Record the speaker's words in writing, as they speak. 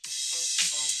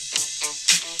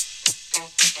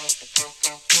What's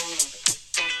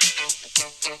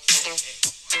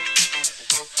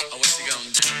he gonna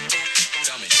do?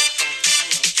 Tell me.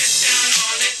 Get down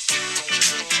on it.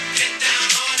 Get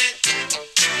down on it.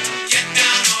 Get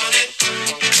down on it.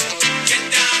 Get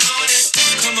down on it.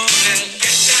 Come on and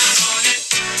get down on it.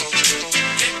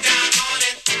 Get down on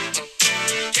it.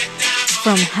 Get down on it.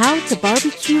 From How to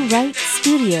Barbecue Right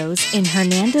Studios in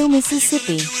Hernando,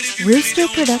 Mississippi, Rooster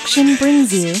Production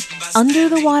brings you Under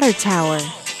the Water Tower,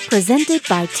 presented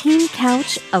by Team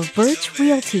Couch of Birch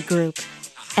Realty Group.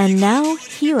 And now,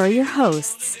 here are your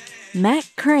hosts,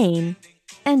 Matt Crane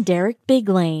and Derek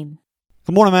Biglane.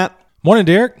 Good morning, Matt. Morning,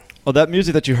 Derek. Well, that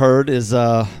music that you heard is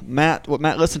what Matt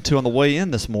listened to on the way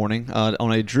in this morning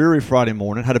on a dreary Friday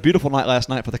morning. Had a beautiful night last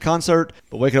night for the concert,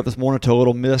 but waking up this morning to a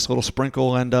little mist, a little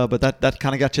sprinkle, and but that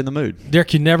kind of got you in the mood.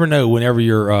 Derek, you never know whenever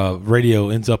your radio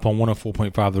ends up on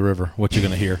 104.5 The River what you're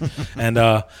going to hear.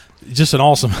 And just an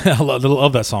awesome, I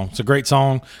love that song. It's a great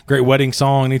song, great wedding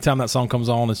song. Anytime that song comes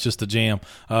on, it's just a jam.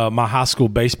 My high school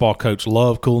baseball coach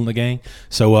loved Kool and the Gang,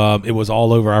 so it was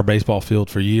all over our baseball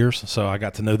field for years. So I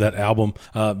got to know that album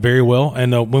very well.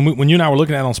 And when you and I were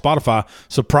looking at it on Spotify,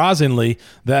 surprisingly,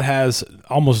 that has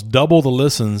almost double the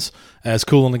listens as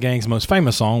Kool and the Gang's most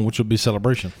famous song, which would be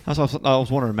Celebration. That's what I was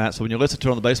wondering, Matt. So when you listen to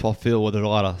it on the baseball field, were there a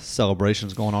lot of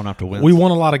celebrations going on after wins? We won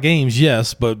a lot of games,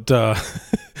 yes, but that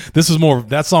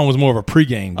song was more of a pregame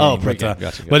game. Oh, pregame.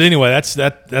 Gotcha. But anyway,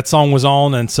 that song was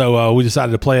on, and so we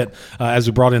decided to play it as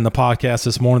we brought in the podcast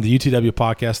this morning, the UTW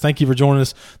podcast. Thank you for joining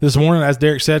us this morning. As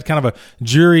Derek said, kind of a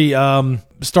dreary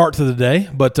start to the day,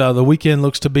 but the weekend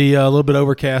looks to be a little bit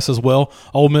overcast as well.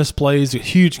 Ole Miss plays a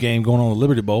huge game going on at the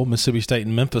Liberty Bowl. Mississippi State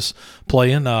and Memphis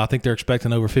playing. I think they're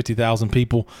expecting over 50,000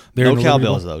 people there. No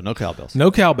cowbells, though. No cowbells.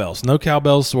 No cowbells. No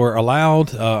cowbells were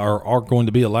allowed or are going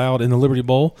to be allowed in the Liberty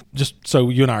Bowl. Just so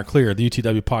you and I are clear, the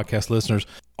UTW podcast listeners,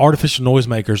 artificial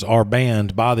noisemakers are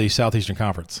banned by the Southeastern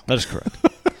Conference. That is correct.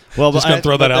 Well, just gonna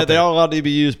throw that out they there. are allowed to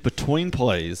be used between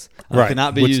plays. Right.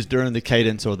 Cannot be used during the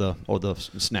cadence or the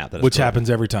snap. Which happens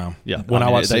every time. Yeah. When I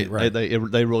watch they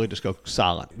really just go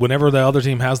silent. Whenever the other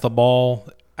team has the ball,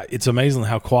 it's amazing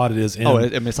how quiet it is in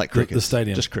it's like crickets. The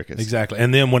stadium. Just crickets. Exactly.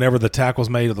 And then whenever the tackle's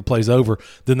made or the play's over,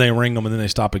 then they ring them and then they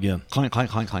stop again. Clank, clank,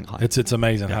 clank, clank, clank. It's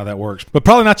amazing how that works. But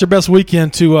probably not your best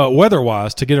weekend to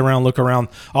weather-wise to get around, look around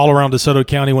all around DeSoto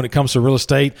County when it comes to real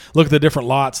estate. Look at the different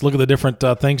lots. Look at the different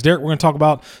things. Derek, we're going to talk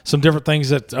about some different things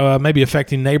that may be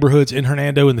affecting neighborhoods in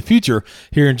Hernando in the future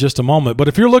here in just a moment. But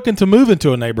if you're looking to move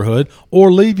into a neighborhood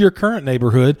or leave your current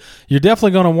neighborhood, you're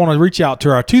definitely going to want to reach out to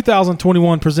our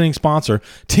 2021 presenting sponsor,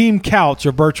 Team Couch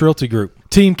of Birch Realty Group.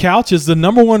 Team Couch is the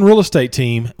 #1 real estate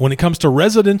team when it comes to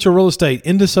residential real estate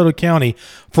in DeSoto County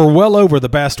for well over the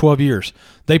past 12 years.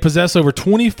 They possess over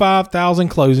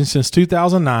 25,000 closings since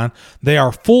 2009. They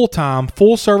are full-time,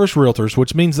 full-service realtors,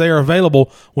 which means they are available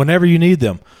whenever you need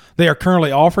them. They are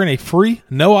currently offering a free,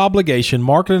 no-obligation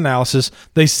market analysis.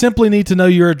 They simply need to know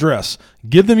your address.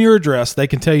 Give them your address. They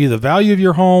can tell you the value of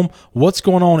your home, what's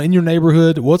going on in your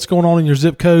neighborhood, what's going on in your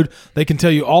zip code. They can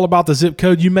tell you all about the zip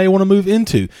code you may want to move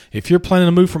into. If you're planning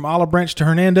to move from Olive Branch to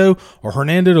Hernando or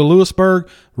Hernando to Lewisburg,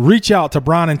 reach out to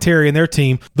Brian and Terry and their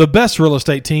team, the best real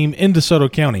estate team in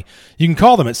DeSoto County. You can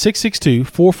call them at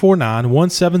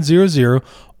 662-449-1700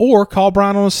 or call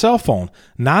Brian on his cell phone,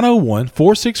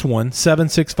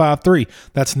 901-461-7653.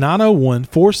 That's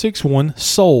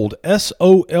 901-461-SOLD,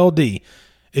 S-O-L-D.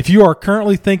 If you are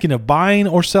currently thinking of buying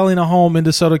or selling a home in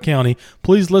DeSoto County,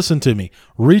 please listen to me.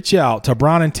 Reach out to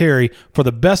Brian and Terry for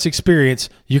the best experience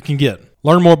you can get.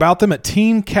 Learn more about them at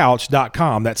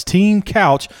teamcouch.com. That's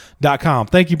teamcouch.com.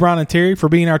 Thank you, Brian and Terry, for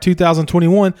being our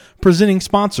 2021 presenting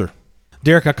sponsor.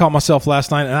 Derek, I caught myself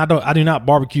last night, and I do not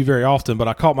barbecue very often, but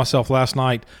I caught myself last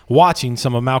night watching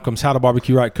some of Malcolm's How to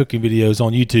Barbecue Right cooking videos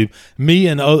on YouTube. Me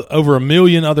and over 1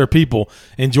 million other people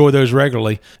enjoy those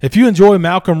regularly. If you enjoy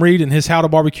Malcolm Reed and his How to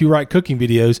Barbecue Right cooking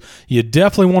videos, you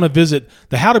definitely want to visit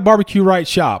the How to Barbecue Right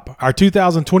shop, our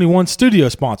 2021 studio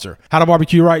sponsor. How to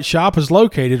Barbecue Right shop is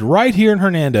located right here in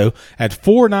Hernando at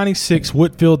 496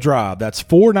 Whitfield Drive. That's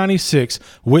 496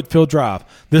 Whitfield Drive.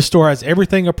 This store has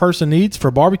everything a person needs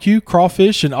for barbecue, crawfish,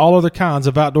 and all other kinds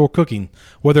of outdoor cooking.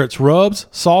 Whether it's rubs,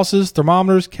 sauces,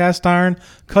 thermometers, cast iron,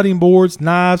 cutting boards,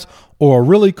 knives, or a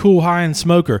really cool high-end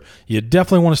smoker, you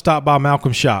definitely want to stop by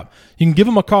Malcolm's shop. You can give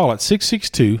them a call at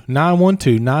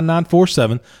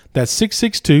 662-912-9947. That's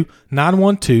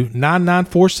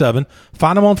 662-912-9947.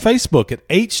 Find them on Facebook at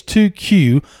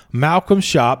H2Q Malcolm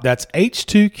Shop. That's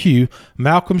H2Q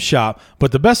Malcolm Shop.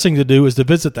 But the best thing to do is to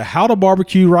visit the How to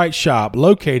Barbecue Right shop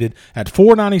located at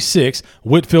 496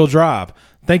 Whitfield Drive.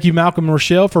 Thank you, Malcolm and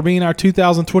Rochelle, for being our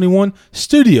 2021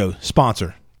 studio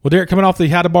sponsor. Well, Derek, coming off the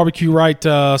How to Barbecue Right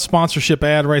sponsorship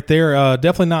ad right there,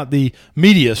 definitely not the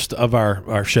meatiest of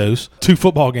our shows. 2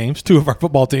 football games. 2 of our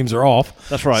football teams are off.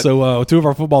 That's right. So 2 of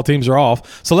our football teams are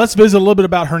off. So let's visit a little bit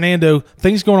about Hernando.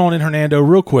 Things going on in Hernando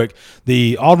real quick.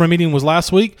 The Alderman meeting was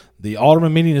last week. The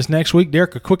Alderman meeting is next week.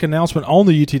 Derek, a quick announcement on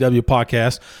the UTW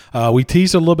podcast. We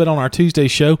teased a little bit on our Tuesday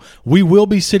show. We will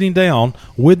be sitting down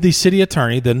with the city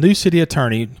attorney. The new city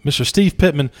attorney, Mr. Steve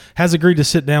Pittman, has agreed to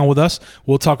sit down with us.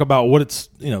 We'll talk about what it's,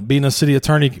 being a city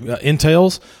attorney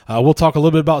entails. We'll talk a little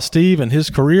bit about Steve and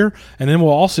his career, and then we'll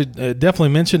also definitely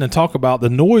mention and talk about the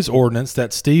noise ordinance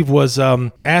that Steve was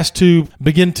asked to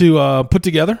begin to put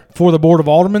together for the Board of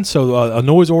Aldermen. So a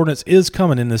noise ordinance is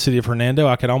coming in the city of Hernando.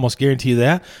 I can almost guarantee you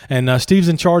that. And Steve's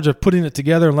in charge of putting it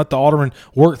together and let the aldermen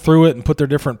work through it and put their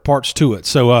different parts to it.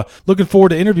 So looking forward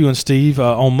to interviewing Steve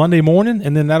on Monday morning,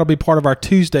 and then that'll be part of our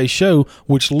Tuesday show,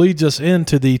 which leads us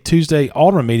into the Tuesday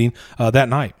alderman meeting that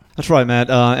night. That's right, Matt.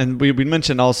 And we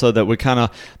mentioned also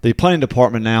that the planning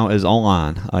department now is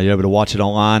online. You're able to watch it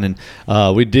online,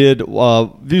 and we did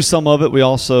view some of it. We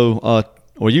also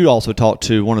you also talked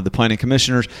to one of the planning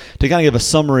commissioners to kind of give a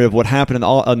summary of what happened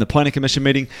in the planning commission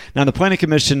meeting. Now, in the planning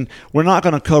commission, we're not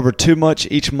going to cover too much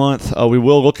each month. We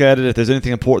will look at it if there's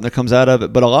anything important that comes out of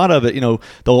it. But a lot of it,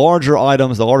 the larger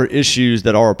items, the larger issues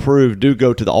that are approved do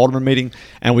go to the alderman meeting.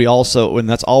 And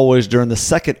that's always during the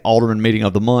second alderman meeting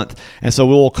of the month. And so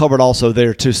we will cover it also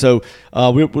there too. So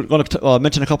we're going to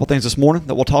mention a couple things this morning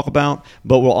that we'll talk about.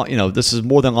 But this is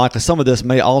more than likely, some of this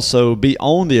may also be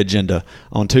on the agenda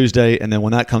on Tuesday. And then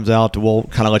when that comes out, we'll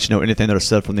kind of let you know anything that is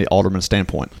said from the alderman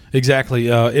standpoint. Exactly.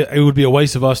 It would be a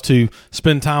waste of us to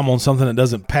spend time on something that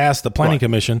doesn't pass the planning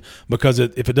commission, because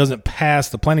if it doesn't pass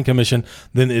the planning commission,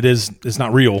 then it's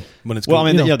not real when it's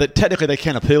technically they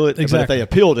can't appeal it. Exactly. But if they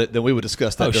appealed it, then we would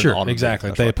discuss that. Oh, sure. Exactly.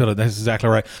 If they appealed it, that's exactly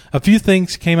right. A few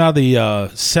things came out of the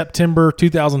September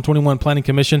 2021 planning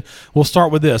commission. We'll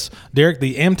start with this, Derek.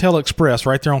 The Amtel Express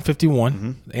right there on 51.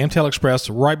 Mm-hmm. The Amtel Express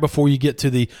right before you get to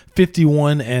the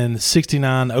 51 and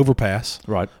 69 overpass.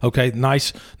 Right. Okay.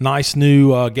 Nice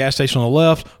new gas station on the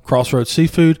left, Crossroads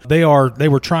Seafood. They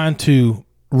were trying to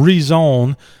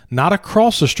rezone, not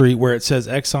across the street where it says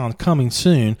Exxon coming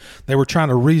soon. They were trying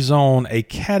to rezone a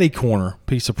catty corner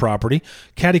piece of property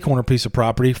to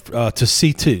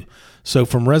C2. So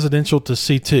from residential to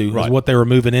C2 is what they were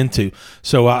moving into.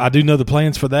 So I do know the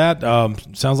plans for that.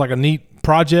 Sounds like a neat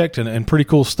project and pretty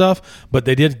cool stuff, but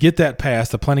they did get that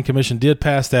passed. The planning commission did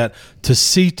pass that to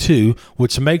C2,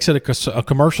 which makes it a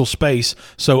commercial space.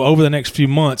 So over the next few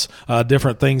months,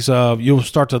 different things, you'll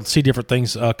start to see different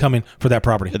things coming for that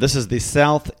property. This is the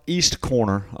southeast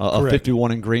corner of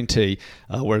 51 and Green Tea,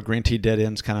 where Green Tea dead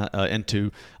ends kind of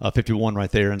into 51 right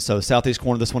there. And so southeast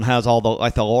corner, this one has all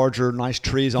the larger nice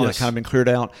trees on it, kind of been cleared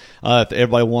out. If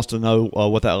everybody wants to know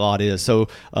what that lot is. So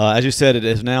as you said, it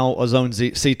is now a zone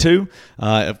C2.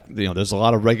 There's a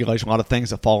lot of regulation, a lot of things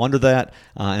that fall under that,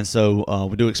 and so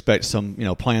we do expect some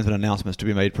plans and announcements to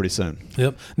be made pretty soon.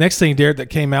 Yep. Next thing, Derek, that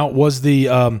came out was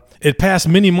it passed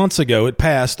many months ago. It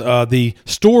passed the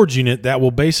storage unit that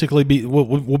will basically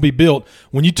will be built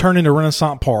when you turn into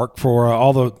Renaissance Park. For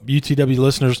all the UTW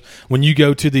listeners, when you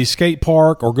go to the skate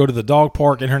park or go to the dog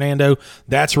park in Hernando,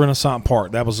 that's Renaissance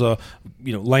Park. That was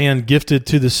land gifted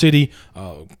to the city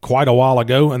quite a while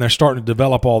ago, and they're starting to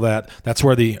develop all that. That's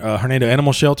where the Hernando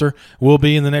Animal Shelter will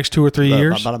be in the next 2 or 3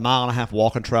 years. About a mile and a half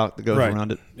walking track that goes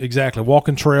around it. Exactly.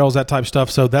 Walking trails, that type of stuff.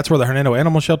 So that's where the Hernando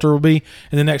Animal Shelter will be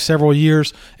in the next several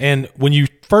years. And when you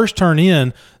first turn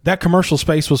in, that commercial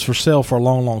space was for sale for a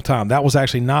long, long time. That was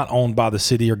actually not owned by the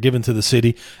city or given to the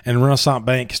city, and Renaissance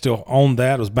Bank still owned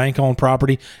that. It was bank-owned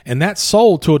property, and that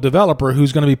sold to a developer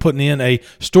who's going to be putting in a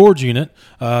storage unit,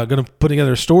 going to put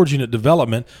together a storage unit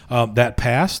development. That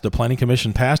passed. The Planning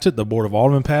Commission passed it. The Board of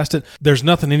Aldermen passed it. There's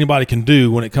nothing anybody can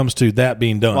do when it comes to that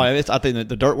being done. Right. I think that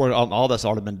the dirt work, all that's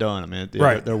already been done. I mean,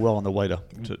 they're well on their way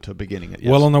to beginning it.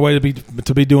 Yes. Well on their way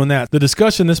to be doing that. The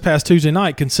discussion this past Tuesday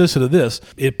night consisted of this.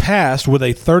 It passed with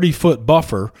a 30-foot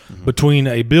buffer between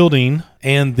a building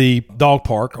and the dog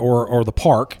park or the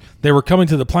park. They were coming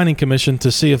to the Planning Commission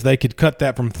to see if they could cut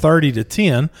that from 30 to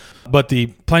 10, but the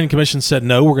Planning Commission said,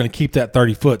 no, we're going to keep that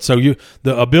 30 foot. So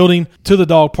a building to the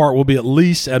dog park will be at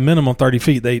least at minimum 30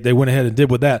 feet. They went ahead and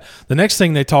did with that. The next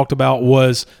thing they talked about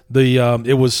was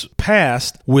it was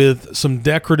passed with some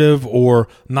decorative or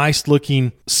nice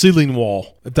looking ceiling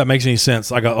wall, if that makes any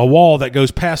sense, like a wall that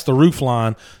goes past the roof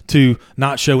line to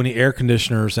not show any air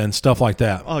conditioners and stuff like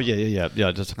that. Oh,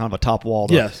 yeah. Just kind of a top wall wall.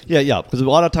 Yes. Yeah. Because a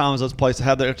lot of times those places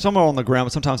have their somewhere on the ground,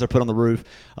 but sometimes they're put on the roof.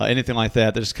 Anything like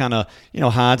that just kind of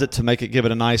hides it to give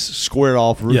it a nice squared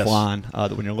off roof line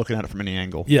that when you're looking at it from any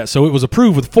angle. Yeah. So it was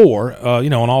approved with 4,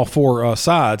 on all 4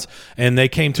 sides, and they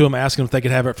came to them asking if they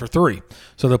could have it for 3.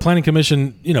 So the Planning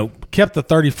Commission, kept the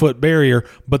 30-foot barrier,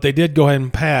 but they did go ahead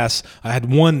and pass. I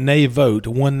had one nay vote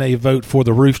for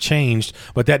the roof changed,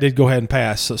 but that did go ahead and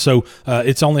pass. So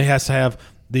it's only has to have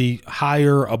the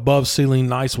higher above ceiling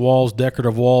nice walls,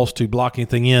 decorative walls to block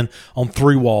anything in on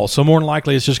 3 walls. So more than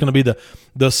likely it's just going to be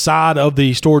the side of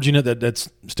the storage unit that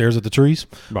stares at the trees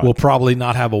will probably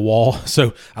not have a wall.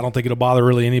 So I don't think it'll bother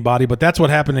really anybody, but that's what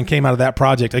happened and came out of that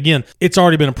project. Again, it's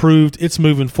already been approved. It's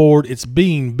moving forward. It's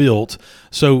being built.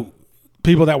 So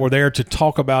people that were there to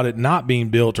talk about it not being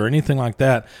built or anything like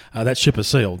that, that ship has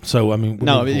sailed. So,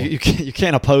 you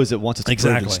can't oppose it once it's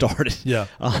approved and started. Yeah.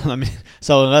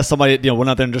 So unless somebody, went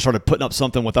out there and just started putting up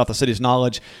something without the city's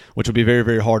knowledge, which would be very,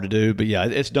 very hard to do. But yeah,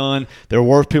 it's done. There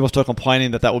were people still complaining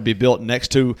that would be built next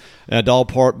to a dog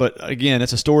park. But again,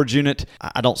 it's a storage unit.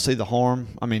 I don't see the harm.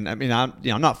 I'm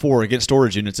not for or against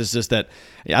storage units. It's just that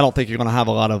I don't think you're going to have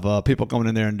a lot of people going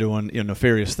in there and doing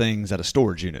nefarious things at a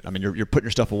storage unit. You're putting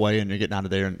your stuff away and you're getting out of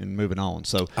there and moving on.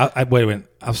 So wait a minute.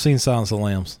 I've seen Silence of the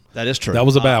Lambs. That is true. That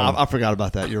was a bad one. I forgot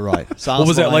about that. You're right. What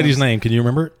was that lady's name? Can you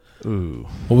remember it? Ooh.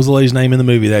 What was the lady's name in the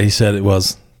movie that he said it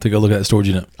was to go look at the storage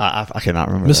unit? I cannot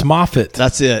remember. Miss Moffat.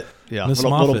 That's it. Yeah, Miss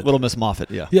little, Moffat. Little Miss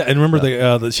Moffat. Yeah. Yeah, and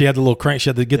remember she had the little crank. She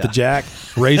had to get the jack,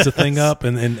 raise the thing up,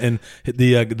 and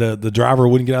the driver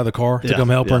wouldn't get out of the car to come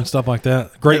help her and stuff like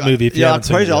that. Great movie. If you haven't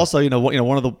seen it. Yeah, also,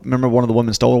 one of the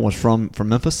women stolen was from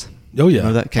Memphis. Oh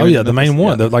yeah, the main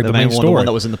one, the main story, the one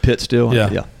that was in the pit still.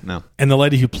 Yeah. No. And the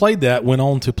lady who played that went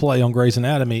on to play on Grey's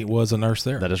Anatomy, was a nurse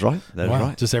there. That is right. That is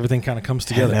right. Just everything kind of comes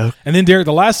together. Hello. And then Derek,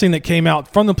 the last thing that came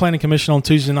out from the Planning Commission on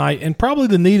Tuesday night, and probably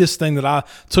the neatest thing that I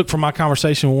took from my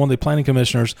conversation with one of the planning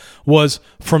commissioners, was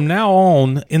from now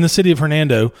on in the city of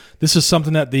Hernando, this is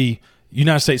something that the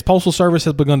United States Postal Service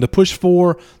has begun to push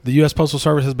for. The U.S. Postal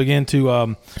Service has begun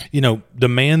to,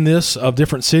 demand this of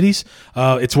different cities.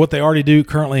 It's what they already do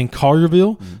currently in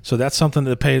Collierville. Mm-hmm. So that's something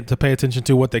to pay attention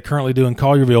to, what they currently do in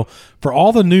Collierville. For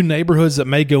all the new neighborhoods that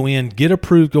may go in, get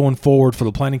approved going forward for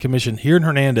the Planning Commission here in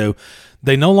Hernando,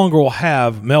 they no longer will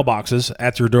have mailboxes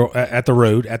at your door, at the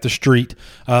road, at the street.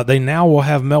 They now will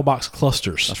have mailbox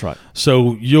clusters. That's right.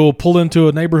 So you'll pull into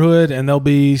a neighborhood and there'll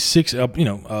be 6,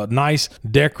 a nice,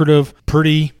 decorative,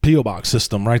 pretty P.O. box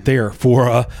system right there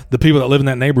for the people that live in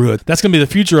that neighborhood. That's going to be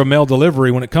the future of mail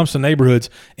delivery when it comes to neighborhoods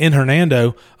in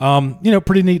Hernando.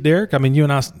 Pretty neat, Derek. You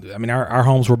and I, our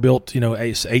homes were built,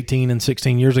 18 and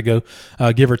 16 years ago,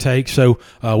 give or take. So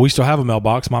we still have a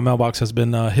mailbox. My mailbox has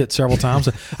been hit several times.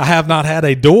 I have not had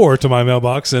a door to my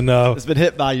mailbox, and it's been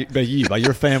hit by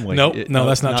your family. No,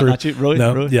 that's not true. Not you, really?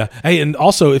 No, really? Yeah. Hey, and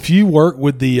also if you work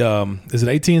with the is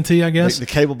it AT&T? I guess the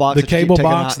cable box. The cable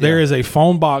box. There is a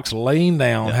phone box laying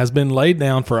down. Yeah. Has been laid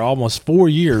down for almost 4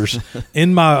 years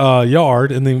in my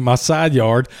yard, my side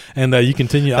yard, and you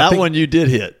continue. That one you did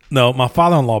hit. No, my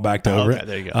father-in-law backed over it.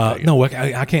 There you go. No,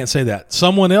 I can't say that.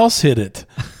 Someone else hit it.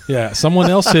 Yeah, someone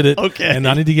else hit it, okay. And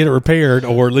I need to get it repaired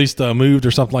or at least moved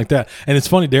or something like that. And it's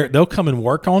funny, they'll come and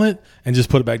work on it and just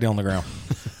put it back down on the ground.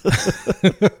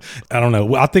 I don't know.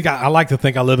 Well, I think I like to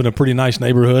think I live in a pretty nice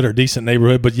neighborhood or decent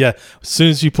neighborhood, but yeah, as soon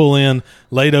as you pull in,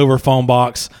 laid over phone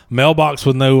box, mailbox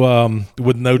with no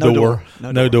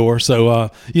door. So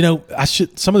I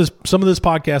should some of this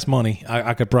podcast money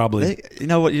I could probably. You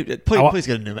know what? Please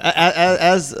get a new.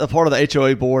 As a part of the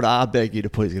HOA board, I beg you to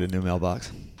please get a new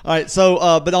mailbox. All right, so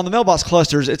but on the mailbox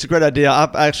clusters, it's a great idea.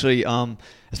 I've actually,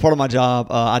 as part of my job,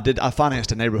 I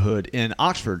financed a neighborhood in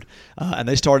Oxford, and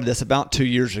they started this about 2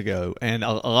 years ago. And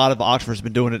a lot of Oxford's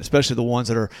been doing it, especially the ones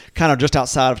that are kind of just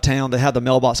outside of town. They have the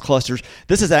mailbox clusters.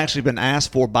 This has actually been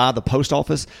asked for by the post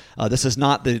office. This is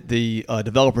not the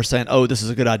developer saying, "Oh, this is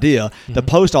a good idea." Mm-hmm. The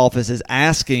post office is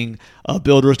asking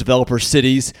builders, developers,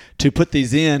 cities to put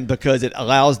these in because it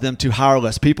allows them to hire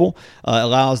less people,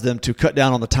 allows them to cut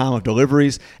down on the time of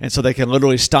deliveries, and so they can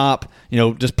literally stop,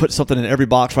 just put something in every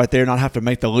box right there, not have to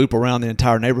make the loop around the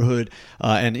entire neighborhood,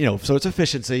 so it's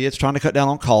efficiency. It's trying to cut down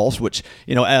on costs, which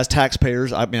as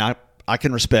taxpayers, I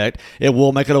can respect. It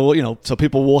will make it a little, so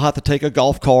people will have to take a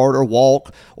golf cart or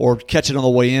walk or catch it on the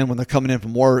way in when they're coming in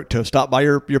from work to stop by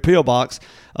your P.O. box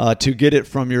to get it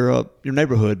from your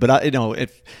neighborhood. But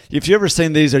if you ever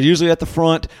seen these, they're usually at the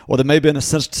front or they may be in a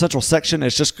central section.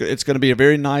 It's going to be a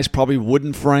very nice, probably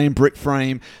wooden frame, brick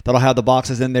frame that'll have the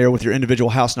boxes in there with your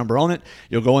individual house number on it.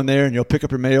 You'll go in there and you'll pick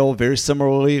up your mail very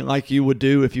similarly like you would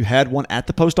do if you had one at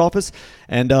the post office.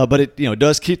 And but it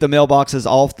does keep the mailboxes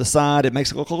off the side. It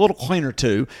makes it look a little cleaner container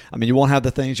too. I mean, you won't have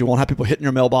the things, you won't have people hitting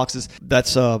your mailboxes.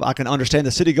 That's I can understand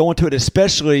the city going to it,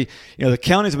 especially, the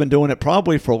counties have been doing it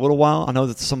probably for a little while. I know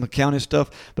that some of the county stuff,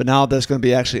 but now that's going to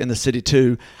be actually in the city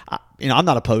too. I'm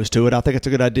not opposed to it. I think it's a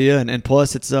good idea, and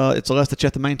plus it's less that you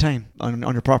have to maintain on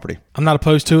your property. I'm not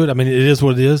opposed to it. I mean, it is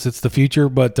what it is. It's the future,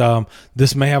 but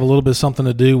this may have a little bit of something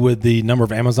to do with the number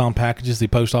of Amazon packages the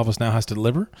post office now has to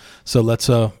deliver. So let's,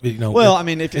 Well, I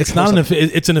mean,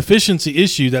 it's an efficiency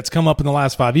issue that's come up in the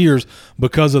last 5 years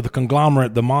because of the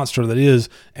conglomerate, the monster that is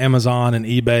Amazon and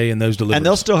eBay and those deliveries. And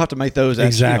they'll still have to make those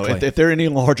exactly. If they're any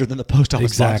larger than the post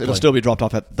office exactly. box, it'll still be dropped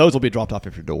off. Those will be dropped off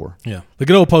at your door. Yeah, the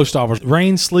good old post office.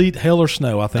 Rain, sleet, hail, or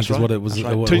snow, I think That's is what right. it was. That's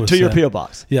right. What to it was your said. P.O.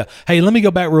 box. Yeah. Hey, let me go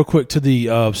back real quick to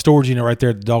the storage unit right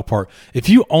there at the dog park. If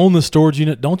you own the storage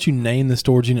unit, don't you name the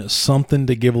storage unit something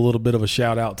to give a little bit of a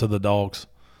shout out to the dogs?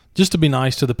 Just to be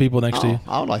nice to the people next to you.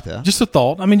 I would like that. Just a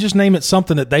thought. I mean, just name it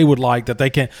something that they would like that they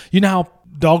can. You know how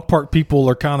dog park people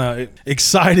are kind of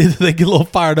excited. They get a little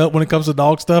fired up when it comes to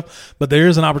dog stuff. But there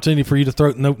is an opportunity for you to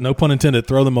throw, no pun intended,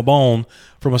 throw them a bone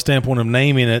from a standpoint of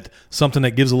naming it something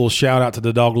that gives a little shout out to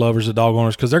the dog lovers, the dog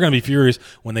owners, because they're going to be furious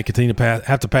when they continue to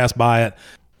have to pass by it.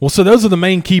 Well, so those are the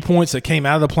main key points that came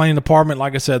out of the planning department.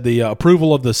 Like I said, the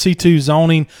approval of the C2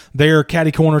 zoning there,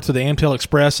 catty corner to the Amtel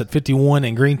Express at 51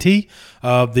 and Green Tea.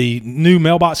 The new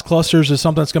mailbox clusters is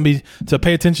something that's going to be to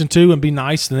pay attention to and be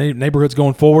nice to the neighborhoods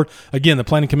going forward. Again, the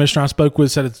planning commissioner I spoke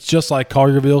with said it's just like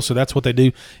Collierville, so that's what they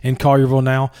do in Collierville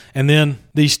now. And then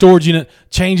the storage unit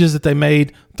changes that they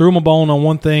made, threw them a bone on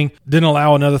one thing, didn't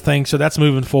allow another thing, so that's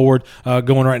moving forward,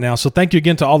 going right now. So thank you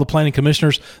again to all the planning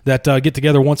commissioners that get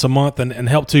together once a month and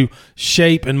help to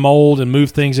shape and mold and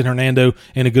move things in Hernando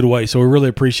in a good way. So we really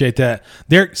appreciate that.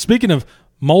 Derek, speaking of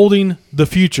molding the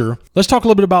future, let's talk a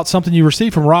little bit about something you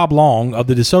received from Rob Long of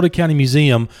the DeSoto County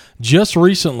Museum just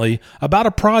recently about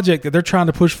a project that they're trying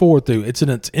to push forward through. It's in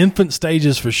its infant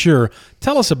stages for sure.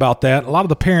 Tell us about that. A lot of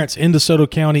the parents in DeSoto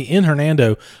County in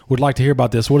Hernando would like to hear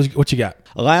about this. What you got?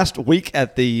 Last week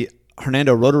at the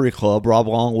Hernando Rotary Club, Rob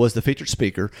Long was the featured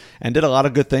speaker and did a lot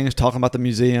of good things talking about the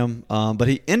museum, but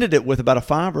he ended it with about a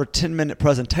 5 or 10 minute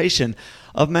presentation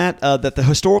of Matt that the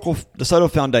Historical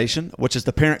DeSoto Foundation, which is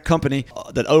the parent company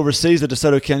that oversees the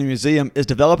DeSoto County Museum, is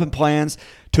developing plans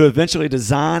to eventually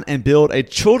design and build a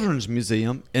children's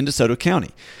museum in DeSoto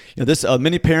County.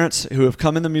 Many parents who have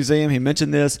come in the museum, he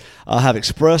mentioned this, have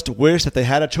expressed wish that they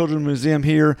had a children's museum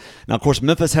here. Now, of course,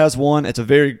 Memphis has one. It's a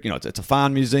very, it's a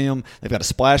fine museum. They've got a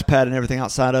splash pad and everything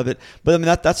outside of it. But I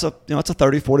mean, that's a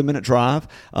 30, 40 minute drive.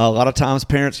 A lot of times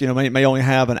parents, may only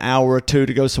have an hour or two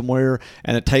to go somewhere,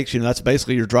 and it takes, that's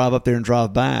basically your drive up there and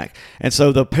drive back. And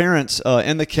so the parents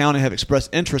in the county have expressed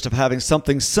interest of having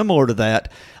something similar to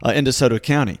that in DeSoto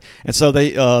County. And so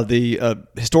the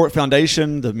Historic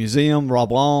Foundation, the museum,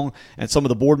 Rob Long, and some of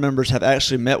the board members have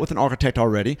actually met with an architect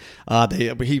already.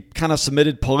 He kind of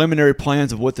submitted preliminary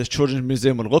plans of what this children's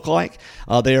museum would look like.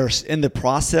 They are in the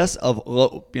process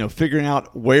of figuring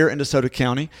out where in DeSoto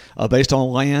County, based on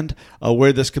land,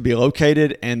 where this could be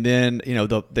located, and then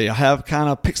they have kind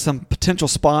of picked some potential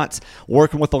spots,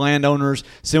 working with the landowners,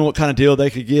 seeing what kind of deal they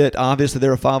could get. Obviously,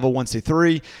 they're a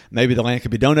 501c3. Maybe the land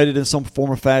could be donated in some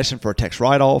form or fashion for a tax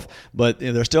write-off, but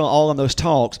they're still all in those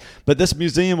talks. But this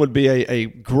museum would be a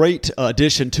great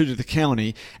addition to the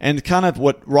county, and kind of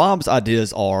what Rob's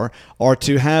ideas are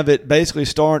to have it basically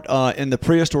start in the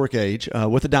prehistoric age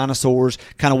with the dinosaurs,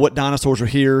 kind of what dinosaurs are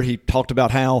here. He talked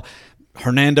about how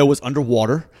Hernando was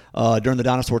underwater during the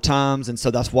dinosaur times, and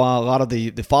so that's why a lot of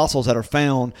the fossils that are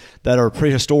found that are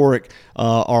prehistoric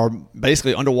are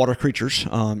basically underwater creatures.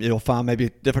 You'll find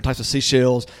maybe different types of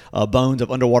seashells, bones of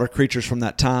underwater creatures from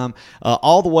that time,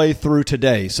 all the way through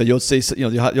today. So you'll see,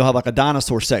 you'll have like a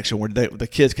dinosaur section where the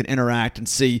kids can interact and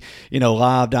see,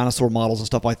 live dinosaur models and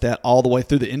stuff like that, all the way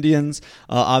through the Indians,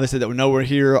 obviously that were nowhere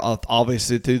here,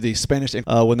 obviously through the Spanish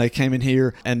when they came in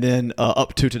here, and then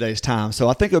up to today's time. So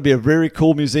I think it would be a very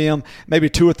cool museum, maybe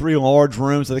 2 or 3 large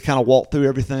rooms that they kind of walk through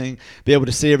everything, be able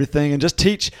to see everything, and just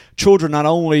teach children not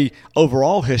only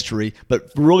overall history,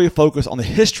 but really focus on the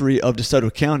history of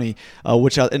DeSoto County,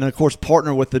 and of course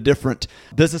partner with the different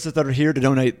businesses that are here to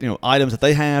donate, items that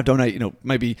they have, donate,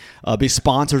 maybe be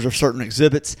sponsors of certain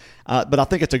exhibits. But I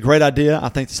think it's a great idea. I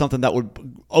think it's something that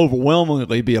would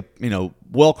overwhelmingly be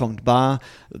welcomed by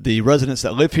the residents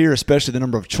that live here, especially the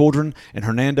number of children in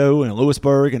Hernando and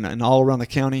Lewisburg and all around the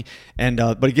county. And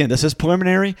but again, this is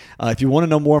preliminary. If you want to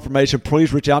know more information,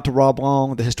 please reach out to Rob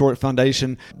Long, the Historic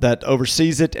Foundation that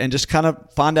oversees it, and just kind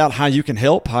of find out how you can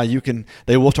help,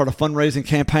 they will start a fundraising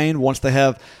campaign once they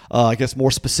have,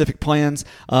 more specific plans.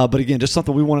 But again, just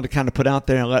something we wanted to kind of put out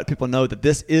there and let people know that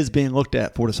this is being looked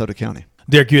at for DeSoto County.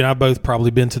 Derek, you and I both probably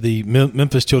been to the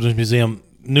Memphis Children's Museum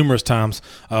numerous times.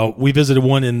 We visited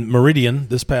one in Meridian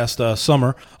this past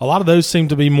summer. A lot of those seem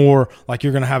to be more like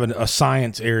you're going to have a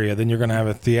science area, then you're going to have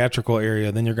a theatrical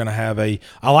area, then you're going to have I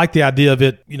like the idea of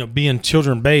it, being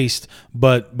children based,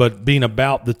 but being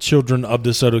about the children of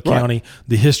DeSoto County,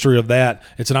 the history of that.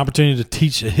 It's an opportunity to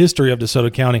teach the history of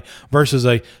DeSoto County versus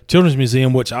a children's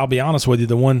museum, which I'll be honest with you,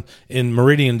 the one in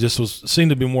Meridian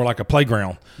seemed to be more like a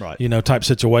playground, type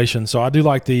situation. So I do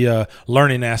like the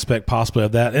learning aspect possibly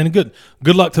of that. And good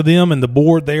luck to them and the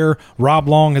board there. Rob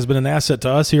Long has been an asset to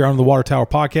us here on the Water Tower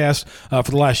podcast for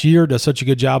the last year. Does such a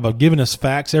good job of giving us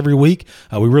facts every week.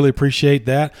 We really appreciate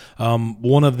that.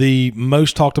 One of the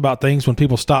most talked about things when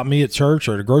people stop me at church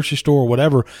or at a grocery store or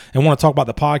whatever and want to talk about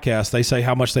the podcast, they say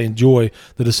how much they enjoy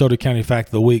the DeSoto County Fact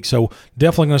of the Week. So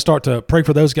definitely going to start to pray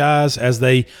for those guys as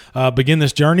they begin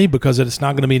this journey, because it's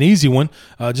not going to be an easy one,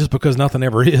 just because nothing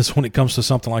ever is when it comes to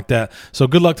something like that. So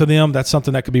good luck to them. That's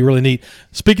something that could be really neat.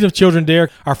 Speaking of children, Derek,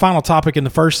 our final topic in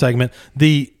the first segment,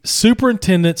 the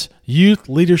Superintendent's Youth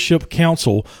Leadership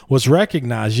Council was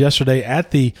recognized yesterday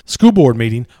at the school board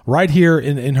meeting right here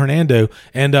in Hernando.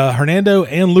 And Hernando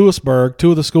and Lewisburg,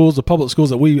 two of the schools, the public schools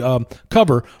that we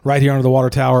cover right here under the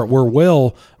Water Tower, were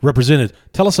well represented.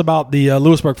 Tell us about the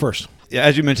Lewisburg first. Yeah,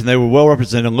 as you mentioned, they were well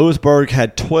represented. Lewisburg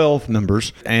had 12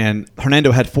 members, and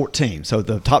Hernando had 14. So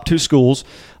the top two schools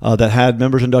that had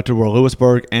members inducted were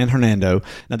Lewisburg and Hernando.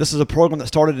 Now, this is a program that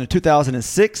started in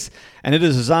 2006, and it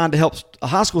is designed to help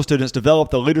high school students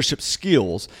develop the leadership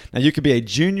skills. Now, you could be a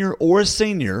junior or a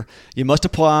senior. You must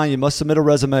apply. You must submit a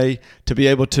resume to be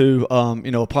able to,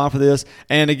 apply for this.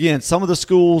 And again, some of the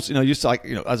schools, as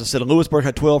I said, Lewisburg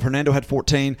had 12, Hernando had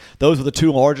 14. Those were the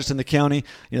two largest in the county.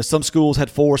 Some schools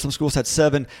had 4, some schools had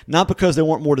 7. Not because there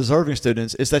weren't more deserving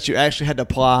students. It's that you actually had to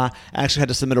apply, actually had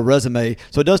to submit a resume.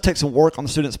 So it does take some work on the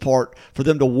students' part for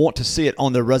them to want to see it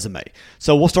on their resume.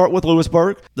 So we'll start with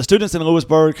Lewisburg. The students in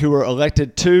Lewisburg who were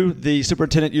elected to the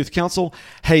Superintendent Youth Council: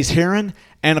 Hayes Heron,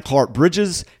 Anna Clark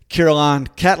Bridges, Caroline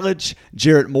Catledge,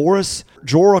 Jarrett Morris,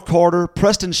 Jorah Carter,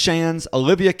 Preston Shands,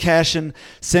 Olivia Cashin,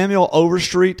 Samuel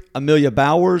Overstreet, Amelia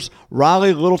Bowers,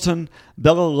 Riley Littleton,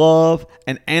 Bella Love,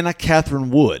 and Anna Catherine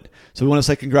Wood. So we want to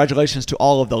say congratulations to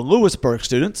all of the Lewisburg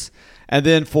students. And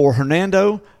then for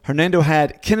Hernando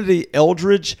had Kennedy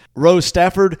Eldridge, Rose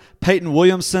Stafford, Peyton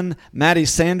Williamson, Maddie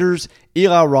Sanders,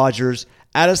 Eli Rogers,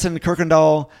 Addison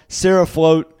Kirkendall, Sarah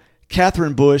Float,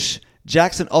 Catherine Bush,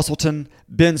 Jackson Usselton,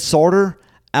 Ben Sarter,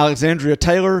 Alexandria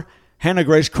Taylor, Hannah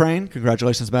Grace Crane.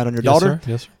 Congratulations, Matt, on your daughter.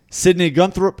 Yes, sir. Sydney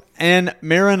Gunthrop, and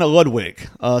Marin Ludwig.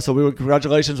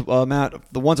 Congratulations, Matt.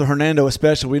 The ones at Hernando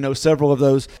especially, we know several of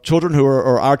those children who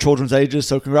are our children's ages.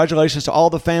 So congratulations to all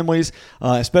the families,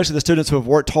 especially the students who have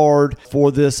worked hard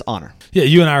for this honor. Yeah,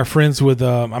 you and I are friends with,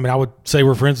 I would say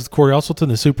we're friends with Corey Usselton,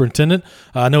 the superintendent.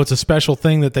 I know it's a special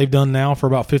thing that they've done now for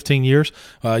about 15 years.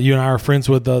 You and I are friends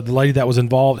with the lady that was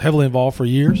heavily involved for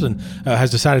years and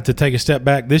has decided to take a step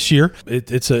back this year.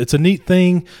 It's a neat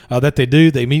thing that they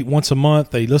do. They meet once a month.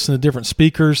 They listen to different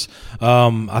speakers.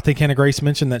 I think Hannah Grace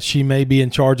mentioned that she may be in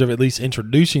charge of at least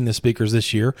introducing the speakers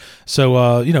this year.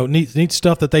 So, neat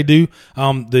stuff that they do.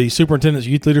 The superintendent's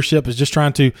youth leadership is just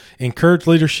trying to encourage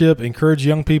leadership, encourage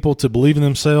young people to believe in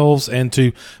themselves and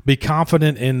to be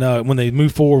confident in when they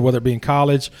move forward, whether it be in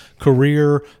college,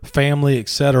 career, family,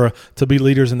 etc., to be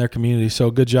leaders in their community. So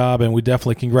good job, and we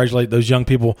definitely congratulate those young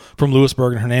people from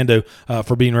Lewisburg and Hernando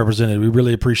for being represented. We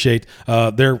really appreciate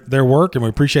their work, and we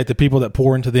appreciate the people that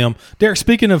pour into them. Derek,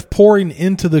 speaking of pouring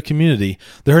into the community,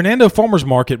 the Hernando Farmers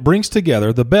Market brings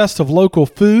together the best of local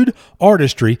food,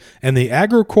 artistry, and the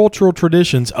agricultural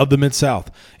traditions of the Mid-South.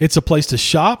 It's a place to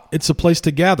shop, it's a place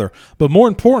to gather, but more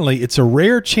importantly, it's a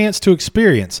rare chance to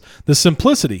experience the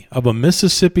simplicity of a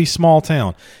Mississippi small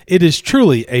town. It is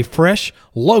truly a fresh,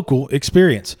 local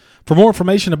experience. For more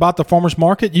information about the Farmers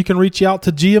Market, you can reach out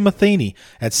to Gia Matheny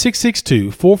at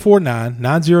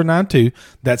 662-449-9092.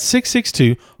 That's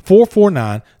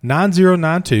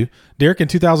 662-449-9092. Derek, in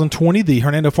 2020, the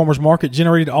Hernando Farmers Market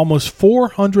generated almost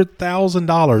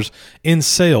 $400,000 in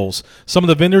sales. Some of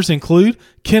the vendors include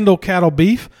Kendall Cattle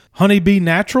Beef, Honeybee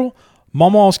Natural,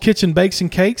 Mama's Kitchen Bakes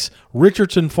and Cakes,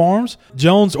 Richardson Farms,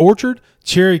 Jones Orchard,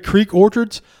 Cherry Creek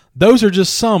Orchards. Those are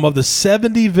just some of the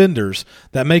 70 vendors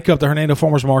that make up the Hernando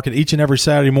Farmers Market each and every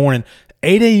Saturday morning,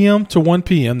 8 a.m. to 1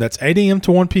 p.m. That's 8 a.m.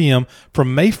 to 1 p.m.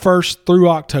 from May 1st through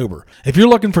October. If you're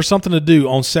looking for something to do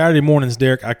on Saturday mornings,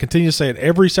 Derek, I continue to say it,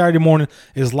 every Saturday morning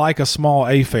is like a small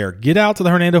A-fair. Get out to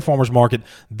the Hernando Farmers Market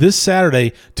this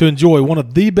Saturday to enjoy one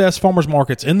of the best farmers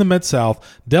markets in the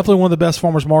Mid-South, definitely one of the best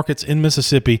farmers markets in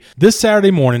Mississippi, this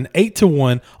Saturday morning, 8 to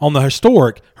 1 on the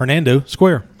historic Hernando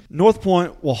Square. North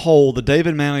Point will hold the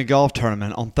David Manley Golf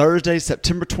Tournament on Thursday,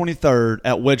 September 23rd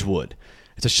at Wedgwood.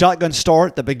 It's a shotgun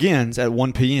start that begins at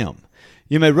 1 p.m.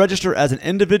 You may register as an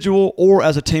individual or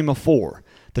as a team of 4.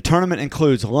 The tournament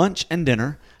includes lunch and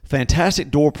dinner, fantastic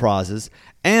door prizes,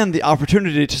 and the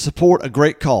opportunity to support a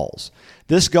great cause.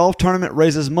 This golf tournament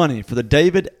raises money for the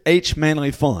David H.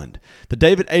 Manley Fund. The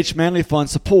David H. Manley Fund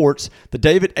supports the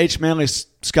David H. Manley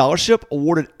Scholarship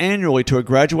awarded annually to a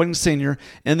graduating senior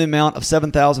in the amount of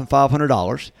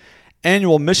 $7,500,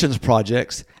 annual missions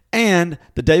projects, and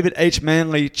the David H.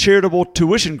 Manley Charitable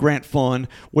Tuition Grant Fund,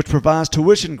 which provides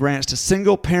tuition grants to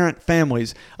single-parent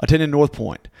families attending North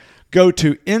Point. Go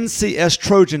to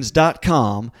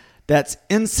ncstrojans.com. That's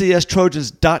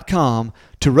ncstrojans.com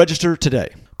to register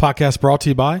today. Podcast brought to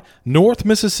you by North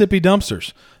Mississippi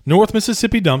Dumpsters. North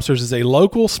Mississippi Dumpsters is a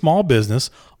local small business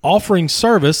offering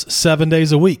service 7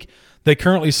 days a week. They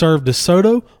currently serve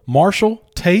DeSoto, Marshall,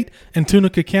 Tate, and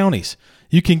Tunica counties.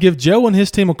 You can give Joe and his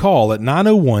team a call at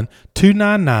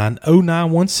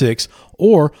 901-299-0916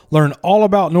 or learn all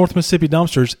about North Mississippi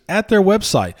Dumpsters at their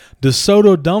website,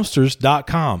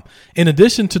 DeSotoDumpsters.com. In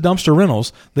addition to dumpster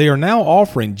rentals, they are now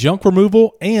offering junk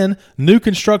removal and new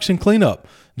construction cleanup.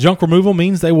 Junk removal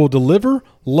means they will deliver,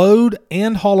 load,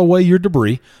 and haul away your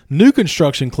debris. New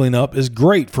construction cleanup is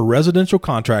great for residential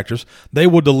contractors. They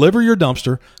will deliver your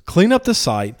dumpster, clean up the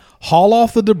site, haul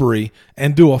off the debris,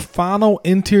 and do a final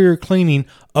interior cleaning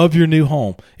of your new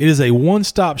home. It is a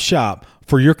one-stop shop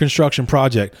for your construction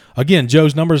project. Again,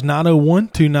 Joe's number is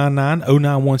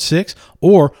 901-299-0916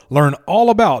 or learn all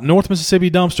about North Mississippi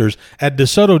Dumpsters at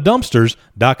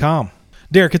DeSotoDumpsters.com.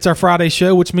 Derek, it's our Friday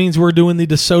show, which means we're doing the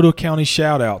DeSoto County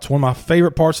shout-outs. One of my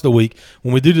favorite parts of the week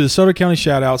when we do the DeSoto County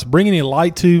shout-outs, bringing a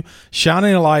light to,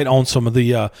 shining a light on some of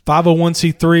the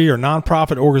 501c3 or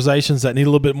nonprofit organizations that need a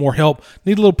little bit more help,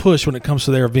 need a little push when it comes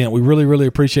to their event. We really, really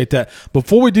appreciate that.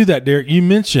 Before we do that, Derek, you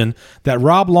mentioned that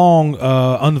Rob Long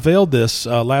unveiled this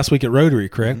last week at Rotary,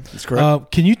 correct? That's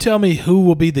correct. Can you tell me who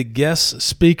will be the guest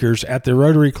speakers at the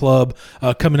Rotary Club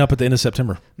coming up at the end of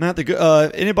September? Matt,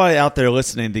 anybody out there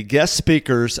listening, the guest speakers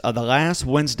the last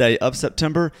Wednesday of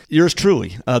September, yours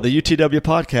truly, the UTW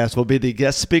podcast will be the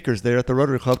guest speakers there at the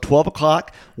Rotary Club, 12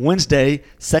 o'clock, Wednesday,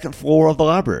 second floor of the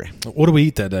library. What do we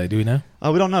eat that day? Do we know?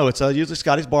 We don't know. It's usually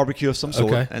Scotty's barbecue of some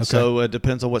sort, so it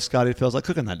depends on what Scotty feels like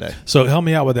cooking that day. So help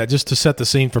me out with that, just to set the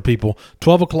scene for people.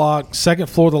 12 o'clock, second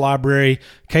floor of the library,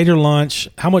 cater lunch.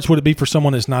 How much would it be for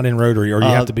someone that's not in Rotary, or you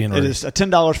have to be in Rotary? It is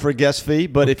 $10 for a guest fee,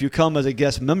 but if you come as a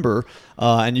guest member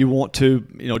and you want to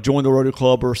join the Rotary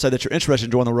Club or say that you're interested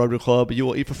in joining the Rotary Club, you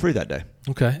will eat for free that day.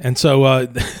 Okay, and so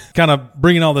kind of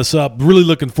bringing all this up, really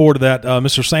looking forward to that.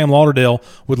 Mr. Sam Lauderdale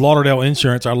with Lauderdale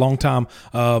Insurance, our longtime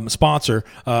sponsor,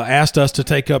 asked us to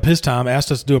take up his time,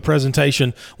 asked us to do a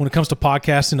presentation when it comes to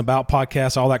podcasting, about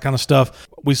podcasts, all that kind of stuff.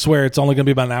 We swear it's only going to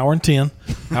be about an hour and 10.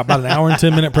 How about an hour and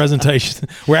 10 minute presentation?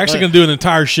 We're actually going to do an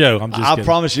entire show. I'm just kidding.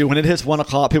 Promise you, when it hits 1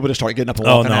 o'clock, people just start getting up and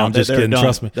walking out. I'm just kidding. Done.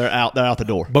 Trust me. They're out the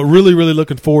door. But really, really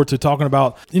looking forward to talking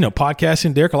about,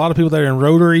 podcasting. Derek, a lot of people that are in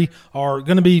Rotary are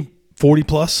going to be 40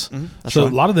 plus. So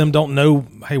right. A lot of them don't know,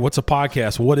 hey, what's a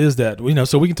podcast? What is that?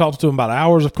 So we can talk to them about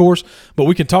hours, of course, but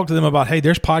we can talk to them about, hey,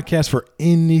 there's podcasts for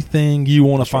anything you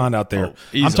want to find out there.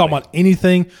 I'm talking about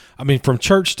anything. From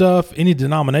church stuff, any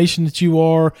denomination that you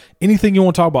are, anything you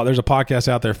want to talk about, there's a podcast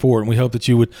out there for it, and we hope that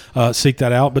you would seek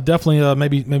that out, but definitely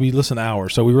maybe listen to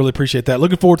ours. So we really appreciate that.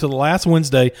 Looking forward to the last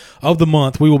Wednesday of the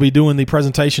month. We will be doing the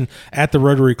presentation at the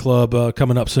Rotary Club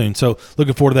coming up soon. So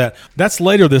looking forward to that. That's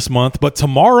later this month, but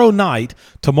tomorrow night,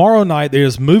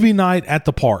 there's movie night at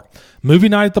the park. Movie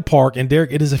night at the park, and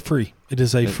Derek, it is free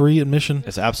admission.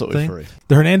 It's absolutely free.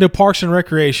 The Hernando Parks and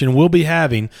Recreation will be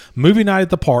having movie night at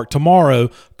the park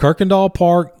tomorrow. Kirkendall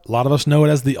Park, a lot of us know it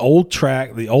as the old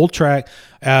track.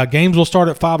 Games will start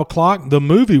at 5 o'clock. The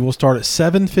movie will start at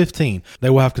 7:15.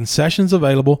 They will have concessions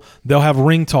available. They'll have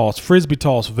ring toss, frisbee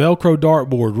toss, Velcro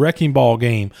dartboard, wrecking ball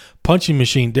game, punching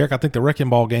machine. Derek, I think the wrecking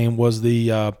ball game was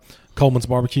the Coleman's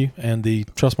Barbecue and the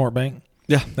Trustmark Bank.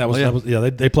 Yeah,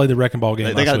 they played the wrecking ball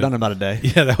game. They got it done in about a day.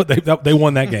 Yeah, they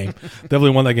won that game.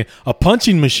 Definitely won that game. A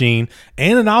punching machine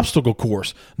and an obstacle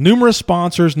course. Numerous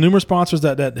sponsors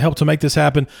that help to make this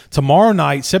happen. Tomorrow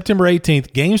night, September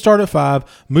 18th, games start at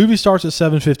 5. Movie starts at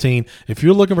 7:15. If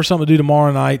you're looking for something to do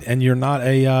tomorrow night and you're not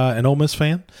an Ole Miss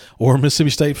fan or a Mississippi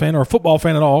State fan or a football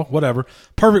fan at all, whatever,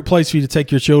 perfect place for you to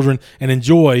take your children and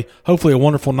enjoy, hopefully, a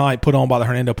wonderful night put on by the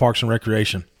Hernando Parks and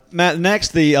Recreation. Matt,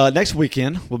 next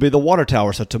weekend will be the Water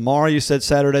Tower. So tomorrow, you said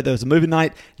Saturday, there's a movie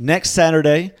night. Next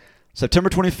Saturday, September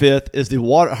 25th is the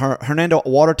Hernando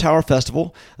Water Tower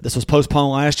Festival. This was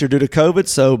postponed last year due to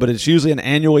COVID, but it's usually an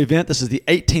annual event. This is the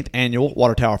 18th annual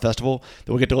Water Tower Festival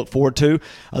that we get to look forward to.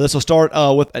 This will start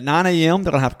at 9 a.m.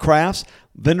 They're going to have crafts,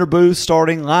 vendor booths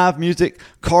starting, live music,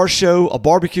 car show, a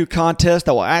barbecue contest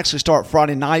that will actually start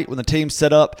Friday night when the teams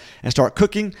set up and start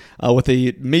cooking, with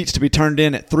the meats to be turned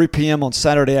in at 3 p.m. on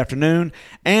Saturday afternoon,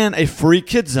 and a free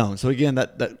kids zone. So again,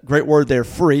 that great word there,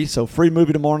 free. So free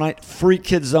movie tomorrow night, free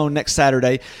kids zone next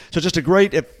Saturday. So just a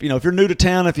great, if you're new to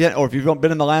town, if you've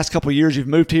been in the last couple of years, you've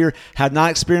moved here, have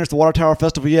not experienced the Water Tower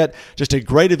Festival yet, just a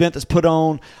great event that's put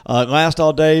on, last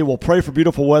all day. We'll pray for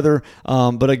beautiful weather.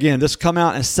 But again, just come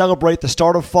out and celebrate the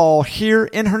start of fall here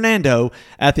in Hernando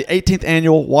at the 18th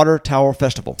annual Water Tower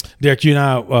Festival. Derek, you and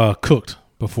I cooked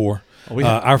before.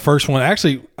 Our first one,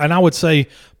 actually, and I would say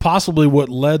possibly what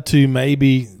led to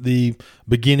maybe the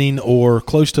beginning or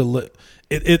close to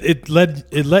it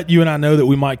let you and I know that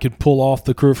we could pull off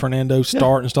the Crew of Hernando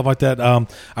start and stuff like that.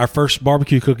 Our first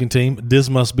barbecue cooking team, Diz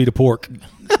Must Be the Pork.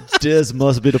 Diz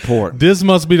Must Be the Pork. Diz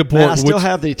Must Be the Pork. Man, I still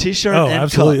have the T-shirt. Oh, and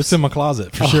absolutely! cups. It's in my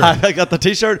closet for sure. I got the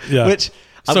T-shirt, which.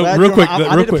 So real quick,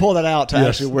 I need to pull that out to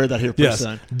actually wear that here pretty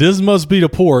soon. Diz Must Be the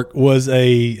Pork was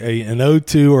an ode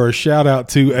to or a shout out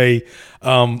to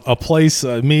a place.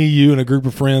 Me, you, and a group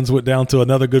of friends went down to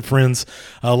another good friend's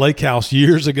lake house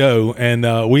years ago,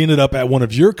 and we ended up at one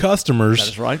of your customers. That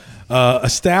is right.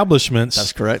 Establishments.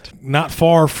 That's correct. Not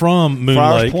far from Moon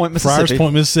Lake, Friars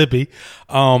Point, Mississippi.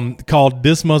 Called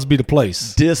This Must Be the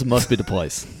Place. This must be the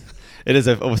place. It is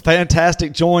a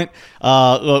fantastic joint.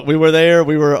 Look, we were there.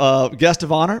 We were guest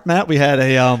of honor, Matt. We had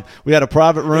a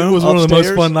private room. It was one of the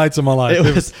most fun nights of my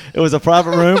life. It was a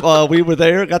private room. We were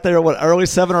there. Got there early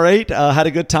 7 or 8. Had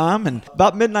a good time. And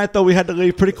about midnight though, we had to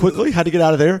leave pretty quickly. Had to get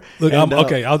out of there. Look,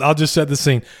 okay. I'll just set the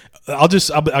scene. I'll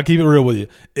keep it real with you.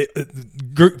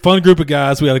 Fun group of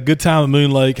guys. We had a good time at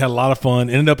Moon Lake. Had a lot of fun.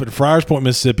 Ended up at Friars Point,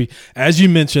 Mississippi. As you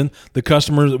mentioned, the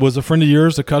customer was a friend of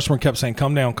yours. The customer kept saying,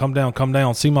 "Come down, come down, come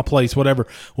down. See my place, whatever."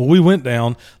 Well, we went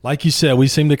down. Like you said, we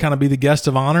seemed to kind of be the guest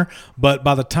of honor. But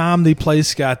by the time the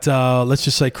place got, let's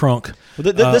just say, crunk,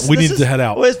 we needed to head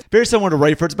out. Well, it's very similar to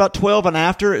Rayford. It's about 12 and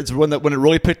after. It's when it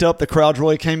really picked up. The crowds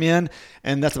really came in,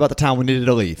 and that's about the time we needed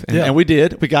to leave. And we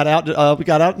did. We got out. We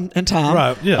got out in time.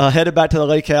 Right. Yeah. Headed back to the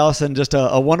lake house, and just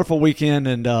a wonderful weekend.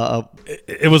 And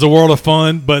it was a world of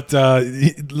fun. But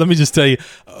let me just tell you,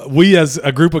 we as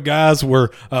a group of guys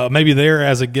were maybe there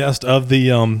as a guest of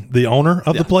the owner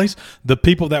of the place. The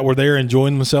people that were there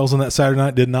enjoying themselves on that Saturday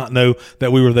night did not know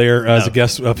that we were there as a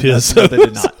guest of his. No, they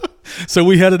did not. So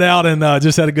we headed out and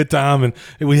just had a good time, and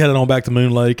we headed on back to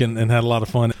Moon Lake and had a lot of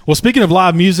fun. Well, speaking of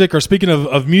live music, or speaking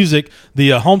of music,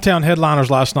 the hometown headliners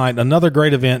last night, another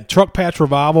great event. Truck Patch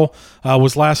Revival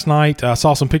was last night. I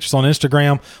saw some pictures on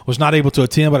Instagram. Was not able to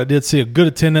attend, but I did see a good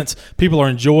attendance. People are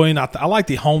enjoying. I like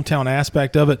the hometown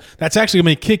aspect of it. That's actually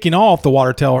going to be kicking off the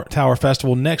Water Tower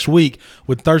Festival next week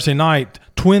with Thursday night.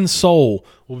 Twin Soul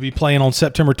will be playing on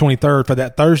September 23rd for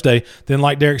that Thursday. Then,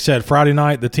 like Derek said, Friday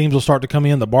night, the teams will start to come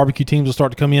in. The barbecue teams will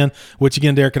start to come in, which,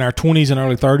 again, Derek, in our 20s and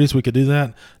early 30s, we could do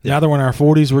that. Now that we're in our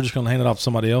 40s, we're just going to hand it off to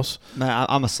somebody else. Man,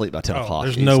 I'm asleep by 10 o'clock.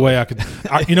 There's no way I could.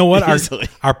 You know what?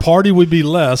 Our party would be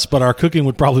less, but our cooking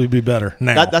would probably be better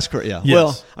now. That's correct, yeah. Yes.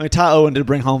 Well, I mean, Ty Owen did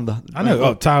bring home the... I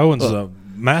know. Ty Owen's a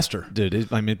master.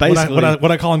 Dude, I mean, basically...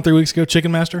 What I call him 3 weeks ago?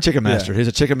 Chicken master? Chicken master. Yeah. He's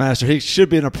a chicken master. He should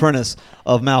be an apprentice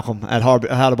of Malcolm at How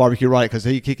to Barbecue Right, because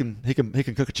he can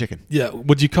cook a chicken. Yeah.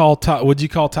 Would you call Ty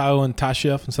Owen Ty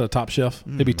Chef instead of Top Chef?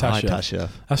 Maybe Ty Chef. Ty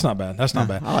Chef. That's not bad. That's not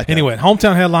bad. I like anyway, that.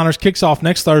 Hometown Headliners kicks off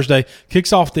next Thursday.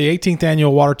 Kicks off the 18th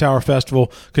annual Water Tower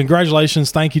Festival. Congratulations.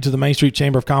 Thank you to the Main Street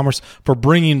Chamber of Commerce for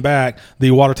bringing back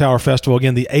the Water Tower Festival.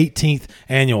 Again, the 18th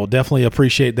annual. Definitely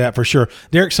appreciate that for sure.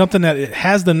 Derek, something that it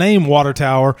has the name Water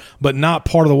Tower, but not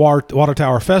part of the Water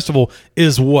Tower Festival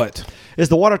is what? Is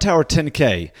the Water Tower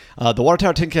 10K. The Water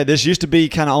Tower 10K, this used to be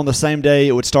kind of on the same day.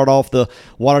 It would start off the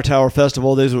Water Tower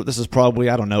Festival. This is probably,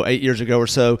 8 years ago or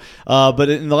so. But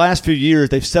in the last few years,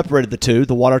 they've separated the two.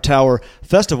 The Water Tower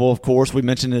Festival, of course, we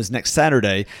mentioned is next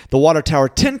Saturday. The Water Tower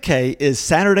 10K is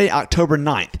Saturday, October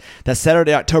 9th. That's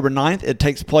Saturday, October 9th. It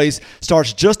takes place,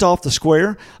 starts just off the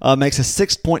square, makes a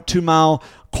 6.2-mile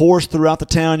course throughout the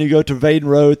town. You go to Vaden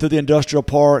Road, through the industrial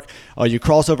park, you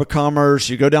cross over Commerce,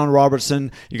 you go down Robertson,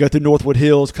 you go through Northwood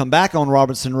Hills, come back on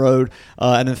Robinson Road,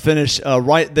 and then finish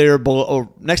right there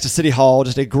below, next to City Hall.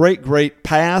 Just a great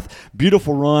path,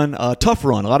 beautiful run, tough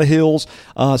run, a lot of hills.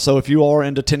 So if you are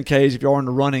into 10Ks, if you are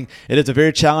into running, it is a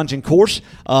very challenging course.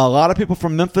 A lot of people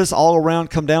from Memphis all around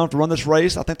come down to run this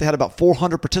race. I think they had about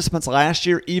 400 participants last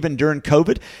year, even during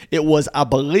COVID. It was, I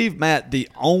believe, Matt, the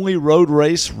only road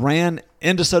race ran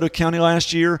in DeSoto County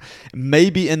last year,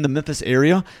 maybe in the Memphis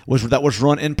area, that was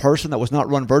run in person, that was not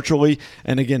run virtually.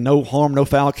 And again, no harm, no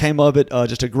foul came of it.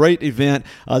 Just a great event.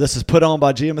 This is put on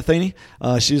by Gia Matheny.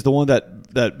 She's the one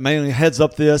that mainly heads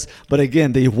up this. But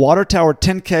again, the Water Tower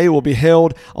 10K will be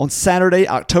held on Saturday,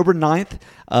 October 9th.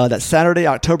 That's Saturday,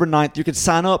 October 9th. You can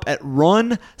sign up at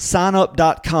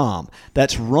runsignup.com.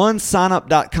 That's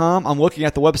runsignup.com. I'm looking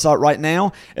at the website right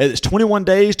now. It's 21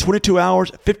 days, 22 hours,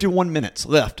 51 minutes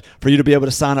left for you to be able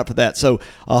to sign up for that. So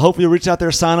hopefully you'll reach out there,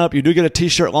 sign up. You do get a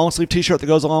t-shirt, long sleeve t-shirt that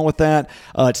goes along with that.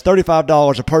 It's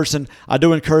 $35 a person. I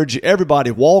do encourage you,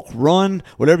 everybody, walk, run,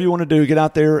 whatever you want to do, get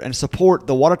out there and support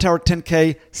the Water Tower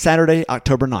 10K Saturday,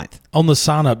 October 9th. On the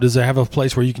sign up, does it have a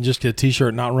place where you can just get a t-shirt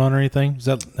and not run or anything? Is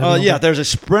that yeah, there's a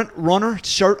Sprint runner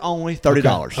shirt only,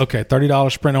 $30. Okay,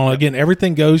 $30 Sprint only. Again,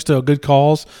 everything goes to a good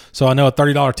cause. So I know a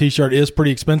 $30 t-shirt is pretty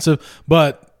expensive,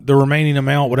 but the remaining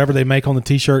amount, whatever they make on the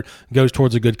t-shirt, goes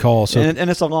towards a good cause. So, and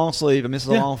it's a long sleeve. I mean, it's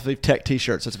a long sleeve tech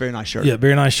t-shirt, so it's a very nice shirt. Yeah,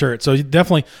 very nice shirt. So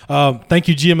definitely, thank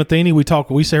you, Gia Matheny.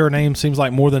 We say her name seems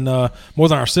like more than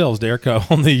ourselves, Derek,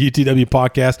 on the UTW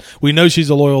podcast. We know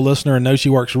she's a loyal listener and know she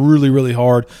works really, really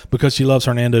hard because she loves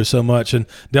Hernando so much, and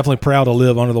definitely proud to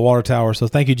live under the water tower. So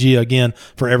thank you, Gia, again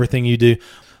for everything you do.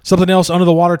 Something else under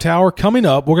the water tower coming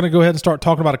up. We're going to go ahead and start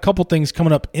talking about a couple things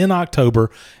coming up in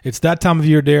October. It's that time of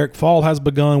year, Derek. Fall has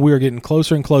begun. We are getting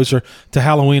closer and closer to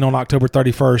Halloween on October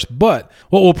 31st. But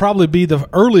what will probably be the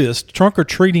earliest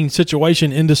trunk-or-treating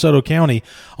situation in DeSoto County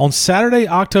on Saturday,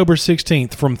 October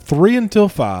 16th from 3 until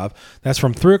 5. That's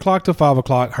from 3 o'clock to 5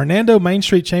 o'clock. Hernando Main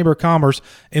Street Chamber of Commerce,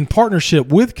 in partnership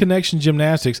with Connection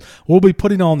Gymnastics, will be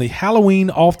putting on the Halloween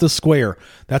Off the Square.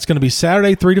 That's going to be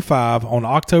Saturday, 3 to 5 on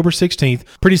October 16th.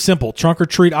 Pretty simple. Trunk or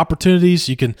treat opportunities.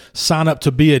 You can sign up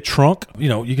to be a trunk.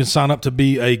 You can sign up to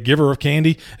be a giver of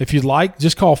candy if you'd like.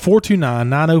 Just call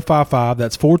 429-9055.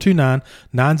 That's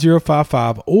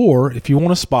 429-9055. Or if you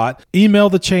want a spot, email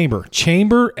the chamber,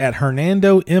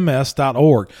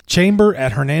 chamber@hernandoms.org.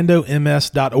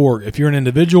 chamber@hernandoms.org. If you're an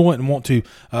individual and want to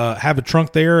have a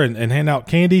trunk there and hand out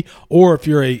candy, or if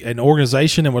you're an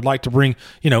organization and would like to bring,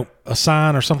 a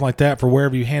sign or something like that for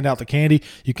wherever you hand out the candy,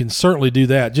 you can certainly do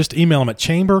that. Just email them at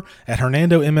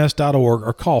chamber@hernandoms.org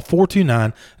or call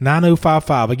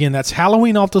 429-9055. Again, that's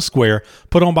Halloween Off the Square,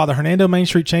 put on by the Hernando Main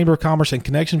Street Chamber of Commerce and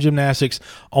Connection Gymnastics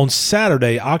on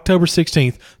Saturday, October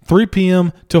 16th, 3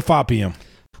 p.m. till 5 p.m.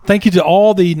 Thank you to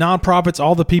all the nonprofits,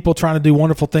 all the people trying to do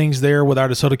wonderful things there with our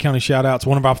DeSoto County shout-outs.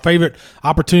 One of our favorite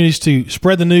opportunities to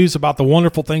spread the news about the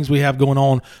wonderful things we have going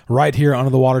on right here under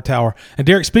the water tower. And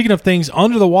Derek, speaking of things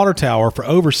under the water tower for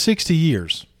over 60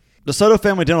 years. DeSoto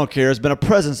Family Dental Care has been a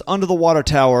presence under the water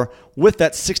tower with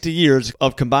that 60 years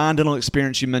of combined dental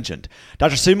experience you mentioned.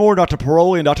 Dr. Seymour, Dr.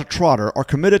 Paroli, and Dr. Trotter are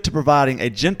committed to providing a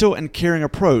gentle and caring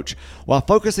approach while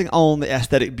focusing on the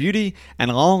aesthetic beauty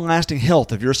and long-lasting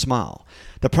health of your smile.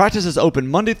 The practice is open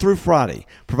Monday through Friday,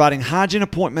 providing hygiene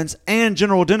appointments and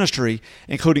general dentistry,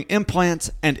 including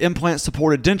implants and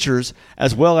implant-supported dentures,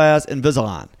 as well as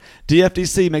Invisalign.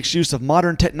 DFDC makes use of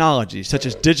modern technology such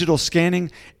as digital scanning,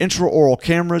 intraoral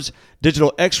cameras,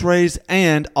 digital x-rays,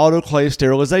 and autoclave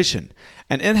sterilization.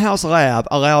 An in-house lab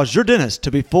allows your dentist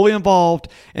to be fully involved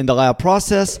in the lab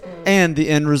process and the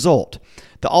end result.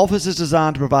 The office is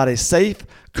designed to provide a safe,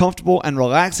 comfortable, and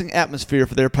relaxing atmosphere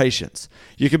for their patients.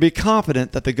 You can be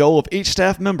confident that the goal of each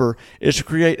staff member is to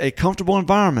create a comfortable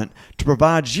environment to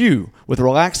provide you with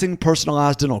relaxing,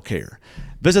 personalized dental care.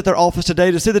 Visit their office today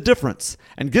to see the difference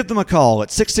and give them a call at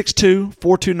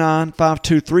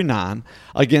 662-429-5239.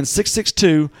 Again,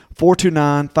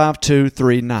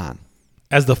 662-429-5239.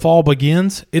 As the fall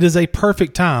begins, it is a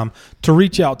perfect time to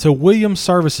reach out to Williams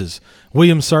Services.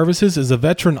 Williams Services is a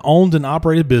veteran-owned and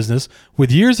operated business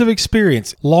with years of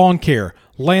experience, lawn care,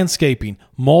 landscaping,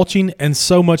 mulching, and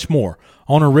so much more.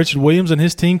 Owner Richard Williams and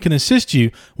his team can assist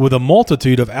you with a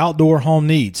multitude of outdoor home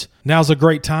needs. Now's a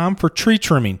great time for tree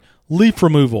trimming, leaf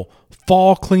removal,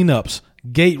 fall cleanups,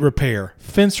 gate repair,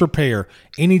 fence repair,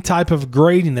 any type of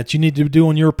grading that you need to do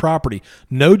on your property.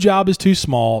 No job is too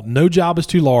small, no job is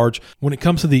too large when it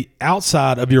comes to the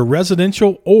outside of your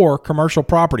residential or commercial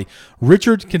property.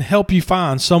 Richard can help you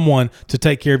find someone to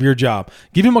take care of your job.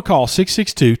 Give him a call,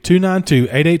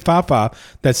 662-292-8855.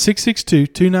 That's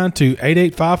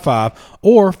 662-292-8855.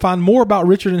 Or find more about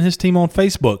Richard and his team on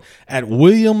Facebook at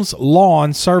Williams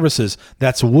Lawn Services.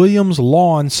 That's Williams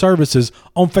Lawn Services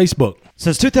on Facebook.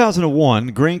 Since 2001,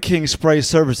 Green King Spray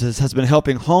Services has been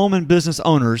helping home and business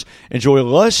owners enjoy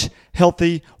lush,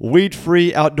 healthy,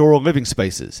 weed-free outdoor living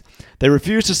spaces. They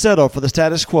refuse to settle for the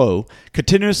status quo,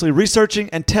 continuously researching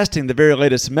and testing the very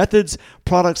latest methods,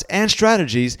 products, and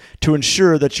strategies to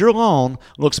ensure that your lawn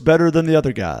looks better than the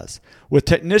other guys. With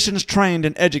technicians trained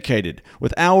and educated,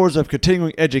 with hours of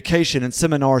continuing education and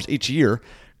seminars each year,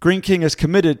 Green King is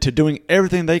committed to doing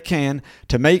everything they can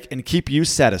to make and keep you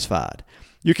satisfied.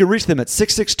 You can reach them at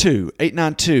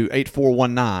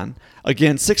 662-892-8419,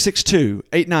 again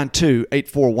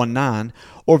 662-892-8419,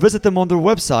 or visit them on their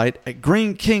website at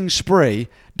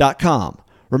greenkingspray.com.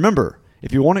 Remember,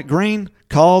 if you want it green,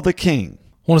 call the king.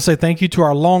 I want to say thank you to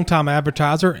our longtime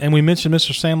advertiser, and we mentioned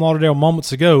Mr. Sam Lauderdale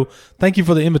moments ago. Thank you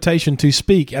for the invitation to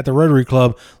speak at the Rotary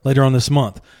Club later on this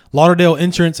month. Lauderdale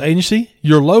Insurance Agency,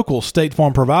 your local State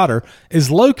Farm provider,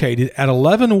 is located at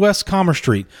 11 West Commerce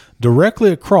Street, directly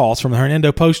across from the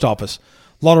Hernando Post Office.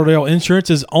 Lauderdale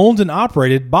Insurance is owned and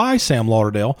operated by Sam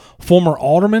Lauderdale, former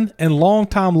alderman and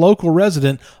longtime local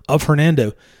resident of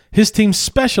Hernando. His team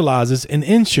specializes in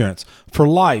insurance for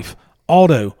life,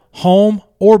 auto, home,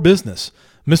 or business.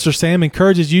 Mr. Sam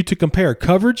encourages you to compare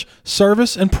coverage,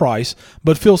 service, and price,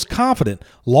 but feels confident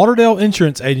Lauderdale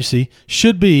Insurance Agency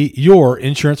should be your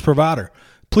insurance provider.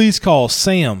 Please call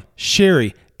Sam,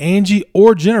 Sherry, Angie,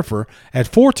 or Jennifer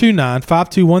at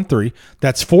 429-5213.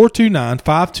 That's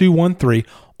 429-5213.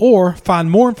 Or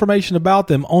find more information about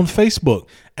them on Facebook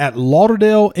at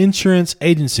Lauderdale Insurance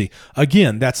Agency.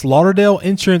 Again, that's Lauderdale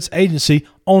Insurance Agency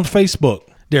on Facebook.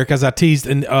 Derek, as I teased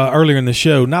earlier in the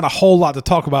show, not a whole lot to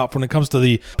talk about when it comes to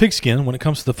the pigskin, when it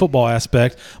comes to the football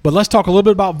aspect. But let's talk a little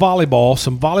bit about volleyball,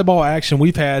 some volleyball action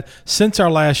we've had since our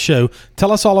last show.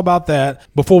 Tell us all about that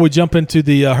before we jump into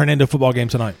the Hernando football game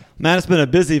tonight. Man, it's been a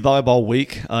busy volleyball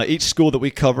week. Each school that we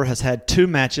cover has had two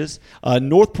matches.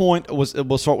 North Point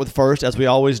we'll start with first, as we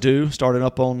always do, starting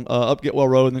up on up Getwell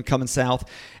Road and then coming south.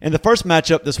 In the first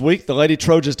matchup this week, the Lady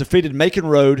Trojans defeated Macon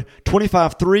Road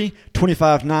 25-3,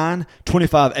 25-9,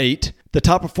 25-8. The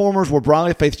top performers were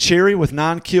Briley Faith Cherry with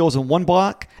 9 kills and 1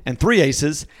 block and 3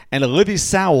 aces, and Olivia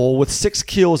Sowell with 6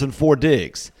 kills and 4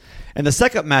 digs. In the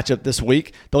second matchup this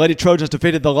week, the Lady Trojans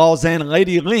defeated the Lausanne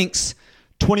Lady Lynx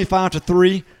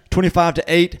 25-3,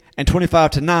 25-8, and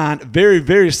 25-9. Very,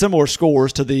 very similar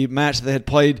scores to the match that they had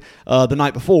played the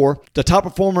night before. The top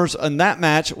performers in that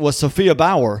match was Sophia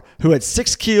Bauer, who had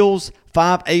 6 kills,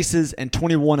 5 aces, and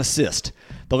 21 assists.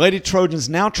 The Lady Trojans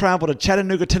now travel to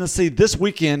Chattanooga, Tennessee this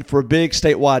weekend for a big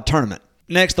statewide tournament.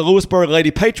 Next, the Lewisburg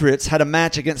Lady Patriots had a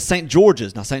match against St.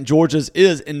 George's. Now, St. George's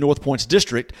is in North Point's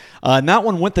district. And that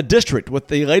one went the district, with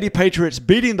the Lady Patriots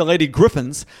beating the Lady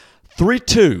Griffins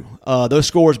 3-2, those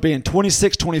scores being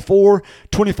 26-24,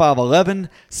 25-11,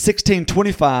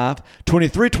 16-25,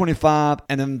 23-25,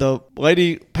 and then the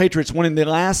Lady Patriots winning the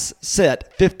last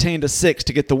set 15-6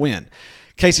 to get the win.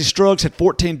 Casey Struggs had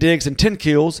 14 digs and 10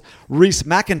 kills. Reese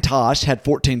McIntosh had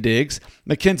 14 digs.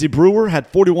 Mackenzie Brewer had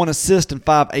 41 assists and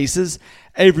 5 aces.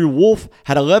 Avery Wolf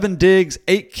had 11 digs,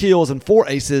 8 kills, and 4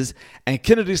 aces. And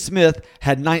Kennedy Smith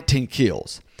had 19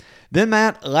 kills. Then,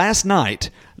 Matt, last night,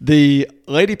 the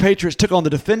Lady Patriots took on the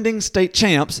defending state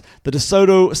champs, the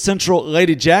DeSoto Central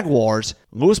Lady Jaguars.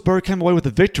 Lewisburg came away with a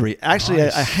victory, actually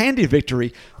Nice. a handy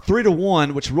victory,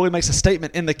 3-1, which really makes a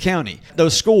statement in the county.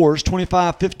 Those scores,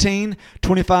 25-15,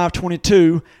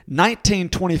 25-22,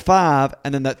 19-25,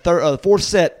 and then that fourth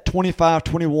set,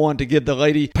 25-21 to give the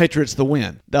Lady Patriots the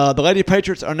win. The Lady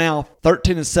Patriots are now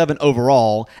 13-7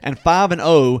 overall and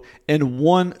 5-0 in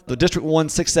the District 1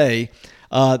 6A.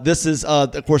 This is,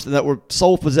 of course, that we're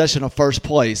sole possession of first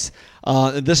place.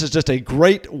 This is just a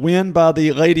great win by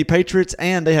the Lady Patriots,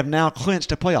 and they have now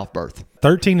clinched a playoff berth.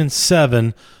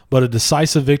 13-7, but a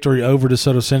decisive victory over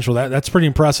DeSoto Central. That's pretty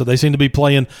impressive. They seem to be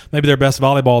playing maybe their best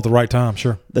volleyball at the right time.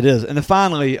 Sure. That is. And then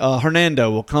finally,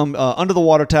 Hernando will come under the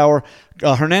water tower.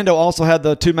 Hernando also had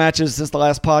the 2 matches since the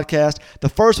last podcast. The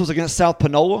first was against South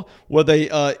Panola, where they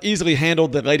easily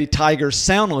handled the Lady Tigers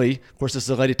soundly. Of course, this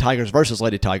is Lady Tigers versus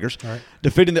Lady Tigers. Right.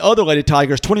 Defeating the other Lady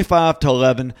Tigers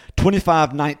 25-11,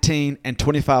 25-19, and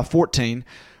 25-14.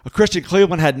 Christian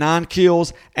Cleveland had 9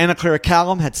 kills. Anna Clara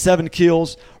Callum had 7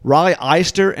 kills. Riley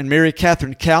Eister and Mary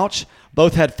Catherine Couch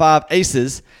both had 5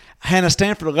 aces. Hannah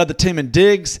Stanford led the team in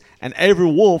digs, and Avery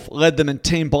Wolf led them in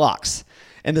team blocks.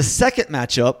 In the second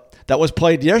matchup that was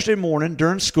played yesterday morning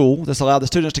during school, this allowed the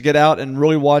students to get out and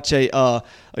really watch a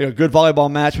good volleyball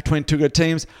match between 2 good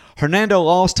teams. Hernando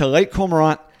lost to Lake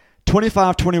Cormorant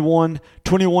 25-21,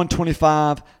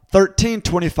 21-25,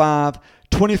 13-25,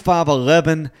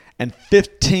 25-11, and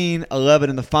 15-11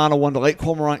 in the final one. The Lake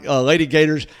Cormorant Lady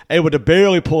Gators able to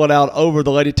barely pull it out over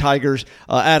the Lady Tigers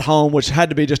at home, which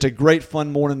had to be just a great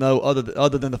fun morning, though,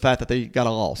 other than the fact that they got a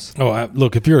loss. Oh,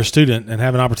 look, if you're a student and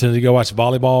have an opportunity to go watch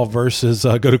volleyball versus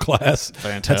go to class,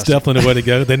 Fantastic. That's definitely the way to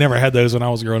go. They never had those when I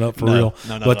was growing up, for real.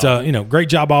 No, not but, at all. you know, great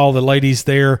job, all the ladies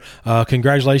there.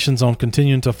 Congratulations on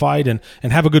continuing to fight and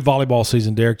have a good volleyball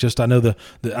season, Derek. Just I know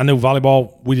I know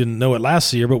volleyball, we didn't know it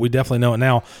last year, but we definitely know it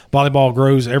now. Volleyball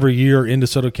grows every year in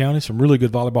DeSoto County. Some really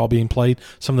good volleyball being played.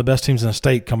 Some of the best teams in the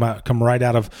state come right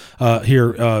out of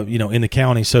here, in the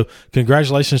county. So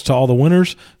congratulations to all the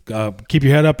winners. Keep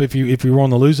your head up if you're on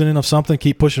the losing end of something.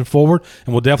 Keep pushing forward,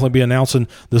 and we'll definitely be announcing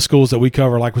the schools that we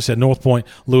cover. Like we said, North Point,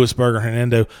 Lewisburg, and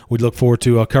Hernando. We look forward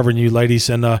to covering you, ladies,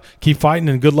 and keep fighting.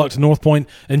 And good luck to North Point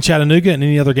and Chattanooga and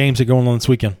any other games that are going on this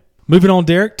weekend. Moving on,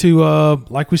 Derek, to,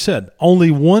 like we said,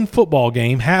 only one football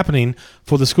game happening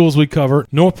for the schools we cover.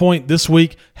 North Point this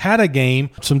week had a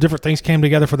game. Some different things came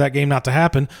together for that game not to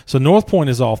happen. So North Point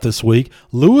is off this week.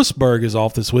 Lewisburg is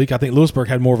off this week. I think Lewisburg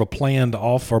had more of a planned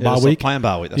off or bye week. Planned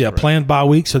bye week. That's correct. Planned bye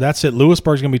week. So that's it.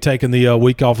 Lewisburg's going to be taking the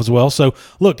week off as well. So,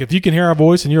 look, if you can hear our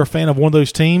voice and you're a fan of one of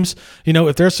those teams,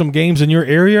 if there's some games in your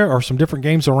area or some different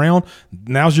games around,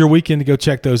 now's your weekend to go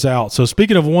check those out. So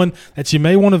speaking of one that you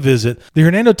may want to visit, the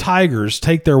Hernando Tigers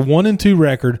take their 1-2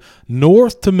 record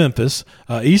north to Memphis,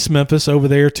 East Memphis over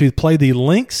there to play the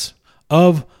Lynx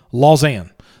of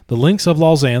Lausanne. The Lynx of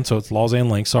Lausanne, so it's Lausanne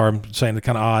Lynx. Sorry, I'm saying it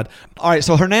kind of odd. All right,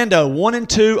 so Hernando,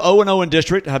 1-2, 0-0 in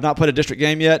district, have not played a district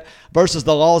game yet, versus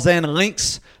the Lausanne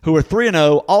Lynx, who are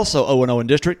 3-0, also 0-0 in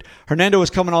district. Hernando is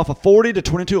coming off a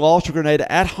 40-22 loss to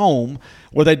Grenada at home,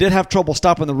 where they did have trouble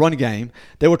stopping the run game.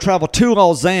 They will travel to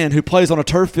Lausanne, who plays on a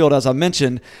turf field, as I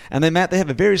mentioned, and they have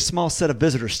a very small set of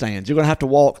visitor stands. You're going to have to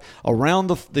walk around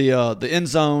the end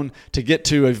zone to get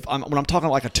to when I'm talking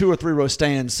like a 2 or 3 row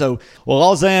stand. So,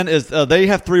 Lausanne is they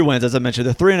have 3 wins, as I mentioned.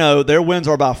 They're 3-0. Their wins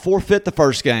are about forfeit the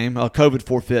first game, a COVID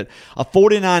forfeit, a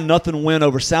 49-0 win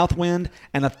over Southwind,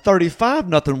 and a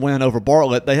 35-0 win over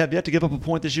Bartlett. They have yet to give up a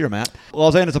point this year, Matt.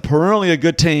 Lausanne is perennially a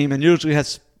good team and usually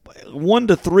has 1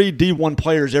 to 3 D1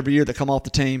 players every year that come off the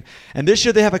team. And this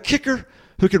year they have a kicker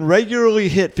who can regularly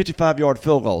hit 55-yard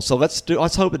field goals. So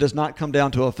let's hope it does not come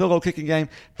down to a field goal kicking game,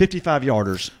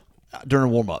 55-yarders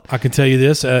during warm-up. I can tell you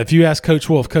this. If you ask Coach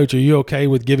Wolf, Coach, are you okay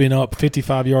with giving up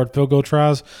 55-yard field goal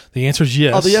tries? The answer is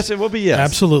yes. Yes, it will be yes.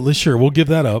 Absolutely, sure. We'll give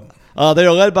that up. They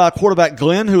are led by quarterback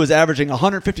Glenn, who is averaging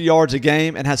 150 yards a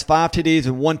game and has 5 TDs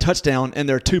and 1 touchdown in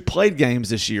their 2 played games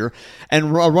this year.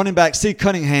 And running back C.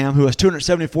 Cunningham, who has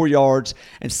 274 yards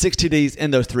and 6 TDs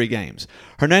in those 3 games.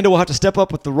 Hernando will have to step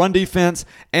up with the run defense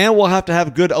and will have to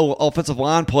have good offensive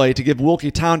line play to give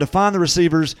Wilkie time to find the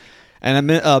receivers. And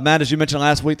Matt, as you mentioned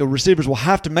last week, the receivers will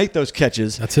have to make those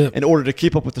catches in order to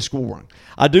keep up with the scoring.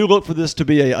 I do look for this to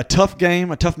be a tough game,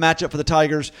 a tough matchup for the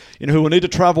Tigers, who will need to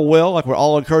travel well, like we're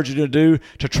all encouraging you to do,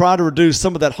 to try to reduce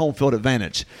some of that home field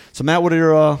advantage. So, Matt,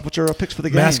 what's your picks for the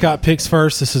game? Mascot picks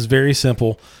first. This is very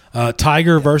simple.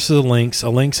 Tiger versus a lynx. A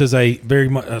lynx is a very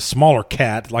smaller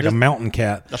cat, like a mountain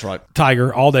cat. That's right.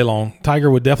 Tiger all day long. Tiger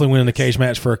would definitely win in a cage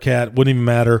match for a cat. Wouldn't even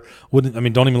matter. Don't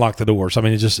even lock the doors.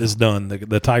 It's done.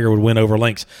 The Tiger would win over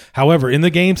lynx. However, in the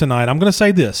game tonight, I'm going to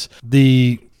say this: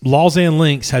 the Lausanne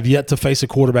Lynx have yet to face a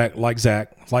quarterback like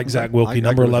Zach Wilkie,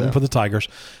 number 11 for the Tigers.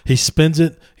 He spins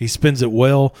it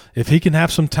well. If he can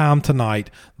have some time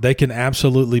tonight, they can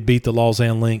absolutely beat the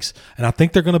Lausanne Lynx. And I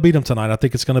think they're going to beat them tonight. I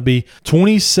think it's going to be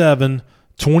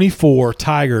 27-24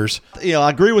 Tigers. I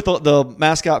agree with the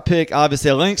mascot pick.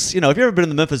 Obviously, a lynx, if you've ever been in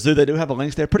the Memphis Zoo, they do have a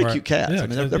lynx. They're pretty cute cats. Yeah,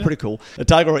 they're pretty cool. The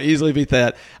Tiger will easily beat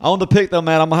that. On the pick, though,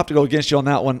 Matt, I'm going to have to go against you on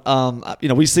that one.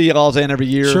 We see Lausanne every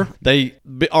year. Sure. They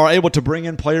are able to bring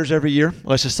in players every year.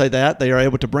 Let's just say that. They are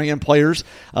able to bring in players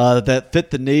that fit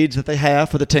the needs that they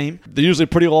have for the team. They're usually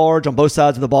pretty large on both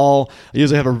sides of the ball. They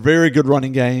usually have a very good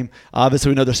running game. Obviously,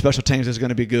 we know their special teams is going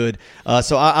to be good.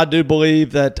 So I do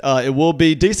believe that it will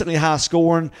be decently high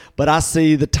scoring, but I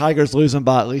see the Tigers losing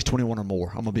by at least 21 or more.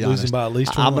 I'm going to be honest. Losing by at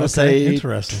least 21. I'm going to say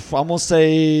interesting. I'm going to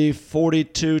say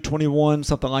 42-21,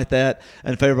 something like that,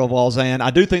 in favor of Lausanne.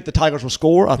 I do think the Tigers will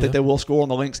score. I think they will score on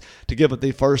the Lynx to give them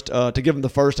the first,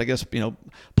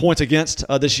 points against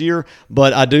this year.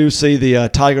 But I do see the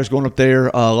Tigers going up there.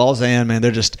 Lausanne, man,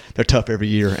 they're tough every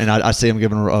year, and I see them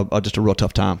giving just a real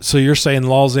tough time. So you're saying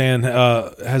Lausanne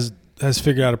has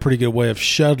figured out a pretty good way of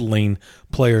shuttling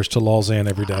players to Lausanne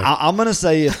every day. I'm going to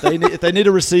say if they need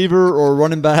a receiver or a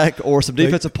running back or some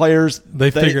defensive players,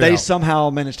 they somehow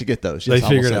managed to get those. Yes, they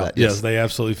figured it out. Yes, they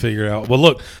absolutely figured it out. Well,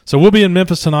 look, so we'll be in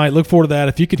Memphis tonight. Look forward to that.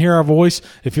 If you can hear our voice,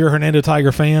 if you're a Hernando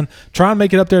Tiger fan, try and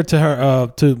make it up there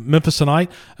to Memphis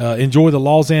tonight. Enjoy the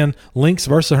Lausanne Lynx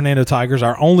versus Hernando Tigers,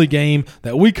 our only game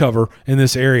that we cover in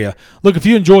this area. Look, if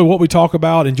you enjoy what we talk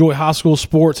about, enjoy high school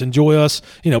sports, enjoy us,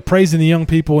 praising the young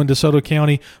people in DeSoto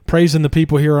County, praising the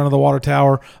people here under the water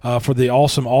tower for the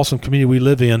awesome community we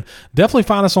live in, definitely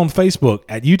find us on Facebook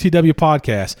at UTW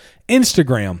Podcast,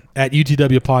 Instagram at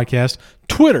UTW Podcast,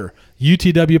 Twitter,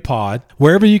 UTW Pod,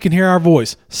 wherever you can hear our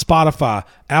voice, Spotify,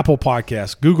 Apple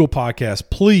Podcasts, Google Podcasts.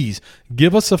 Please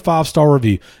give us a 5-star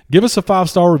review. Give us a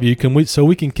 5-star review so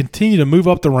we can continue to move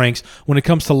up the ranks when it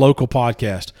comes to local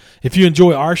podcast. If you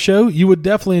enjoy our show, you would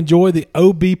definitely enjoy the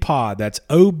OB Pod. That's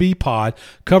OB Pod,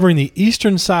 covering the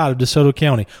eastern side of DeSoto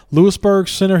County. Lewisburg,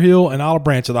 Center Hill, and Olive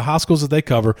Branch are the high schools that they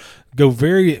cover. Go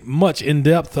very much in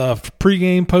depth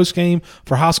pregame, postgame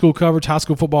for high school coverage, high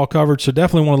school football coverage. So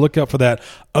definitely want to look up for that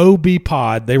OB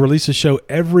Pod. They release a show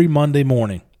every Monday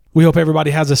morning. We hope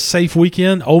everybody has a safe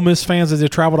weekend. Ole Miss fans as they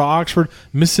travel to Oxford,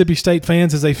 Mississippi State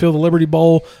fans as they fill the Liberty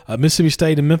Bowl. Mississippi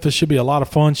State and Memphis should be a lot of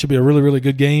fun. Should be a really, really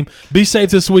good game. Be safe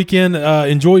this weekend.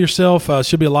 Enjoy yourself.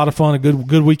 Should be a lot of fun. A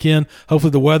good weekend.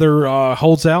 Hopefully the weather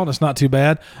holds out. It's not too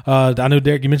bad. I know,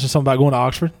 Derek, you mentioned something about going to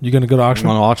Oxford. You're going to go to Oxford?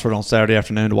 I'm going to Oxford on Saturday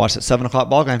afternoon to watch that 7 o'clock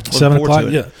ball game. 7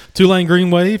 o'clock, yeah. Tulane Green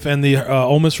Wave and the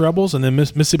Ole Miss Rebels, and then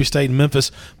Mississippi State and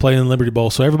Memphis playing in the Liberty Bowl.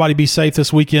 So everybody be safe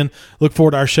this weekend. Look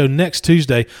forward to our show next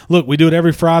Tuesday. Look, we do it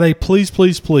every Friday. Please,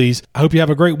 please, please. I hope you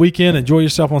have a great weekend. Enjoy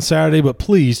yourself on Saturday, but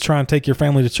please try and take your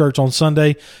family to church on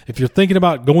Sunday. If you're thinking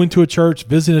about going to a church,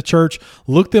 visiting a church,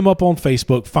 look them up on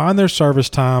Facebook, find their service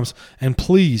times, and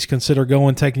please consider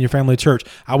taking your family to church.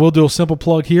 I will do a simple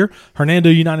plug here.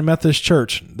 Hernando United Methodist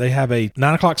Church, they have a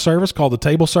 9 o'clock service called the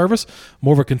Table Service,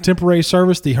 more of a contemporary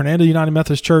service. The Hernando United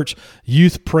Methodist Church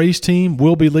youth praise team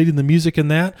will be leading the music in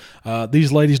that.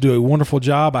 These ladies do a wonderful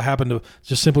job. I happen to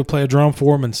just simply play a drum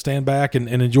for them and stand back and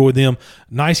enjoy them.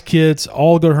 Nice kids,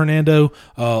 all go to Hernando.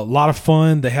 A lot of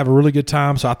fun. They have a really good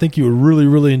time. So I think you would really,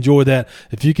 really enjoy that.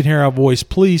 If you can hear our voice,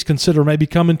 please consider maybe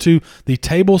coming to the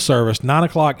table service, 9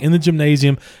 o'clock in the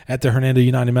gymnasium at the Hernando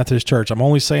United Methodist Church. I'm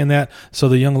only saying that so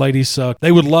the young ladies,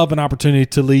 they would love an opportunity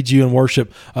to lead you in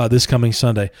worship this coming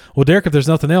Sunday. Well, Derek, if there's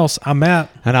nothing else, I'm Matt.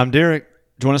 And I'm Derek.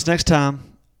 Join us next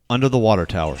time under the water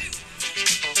tower.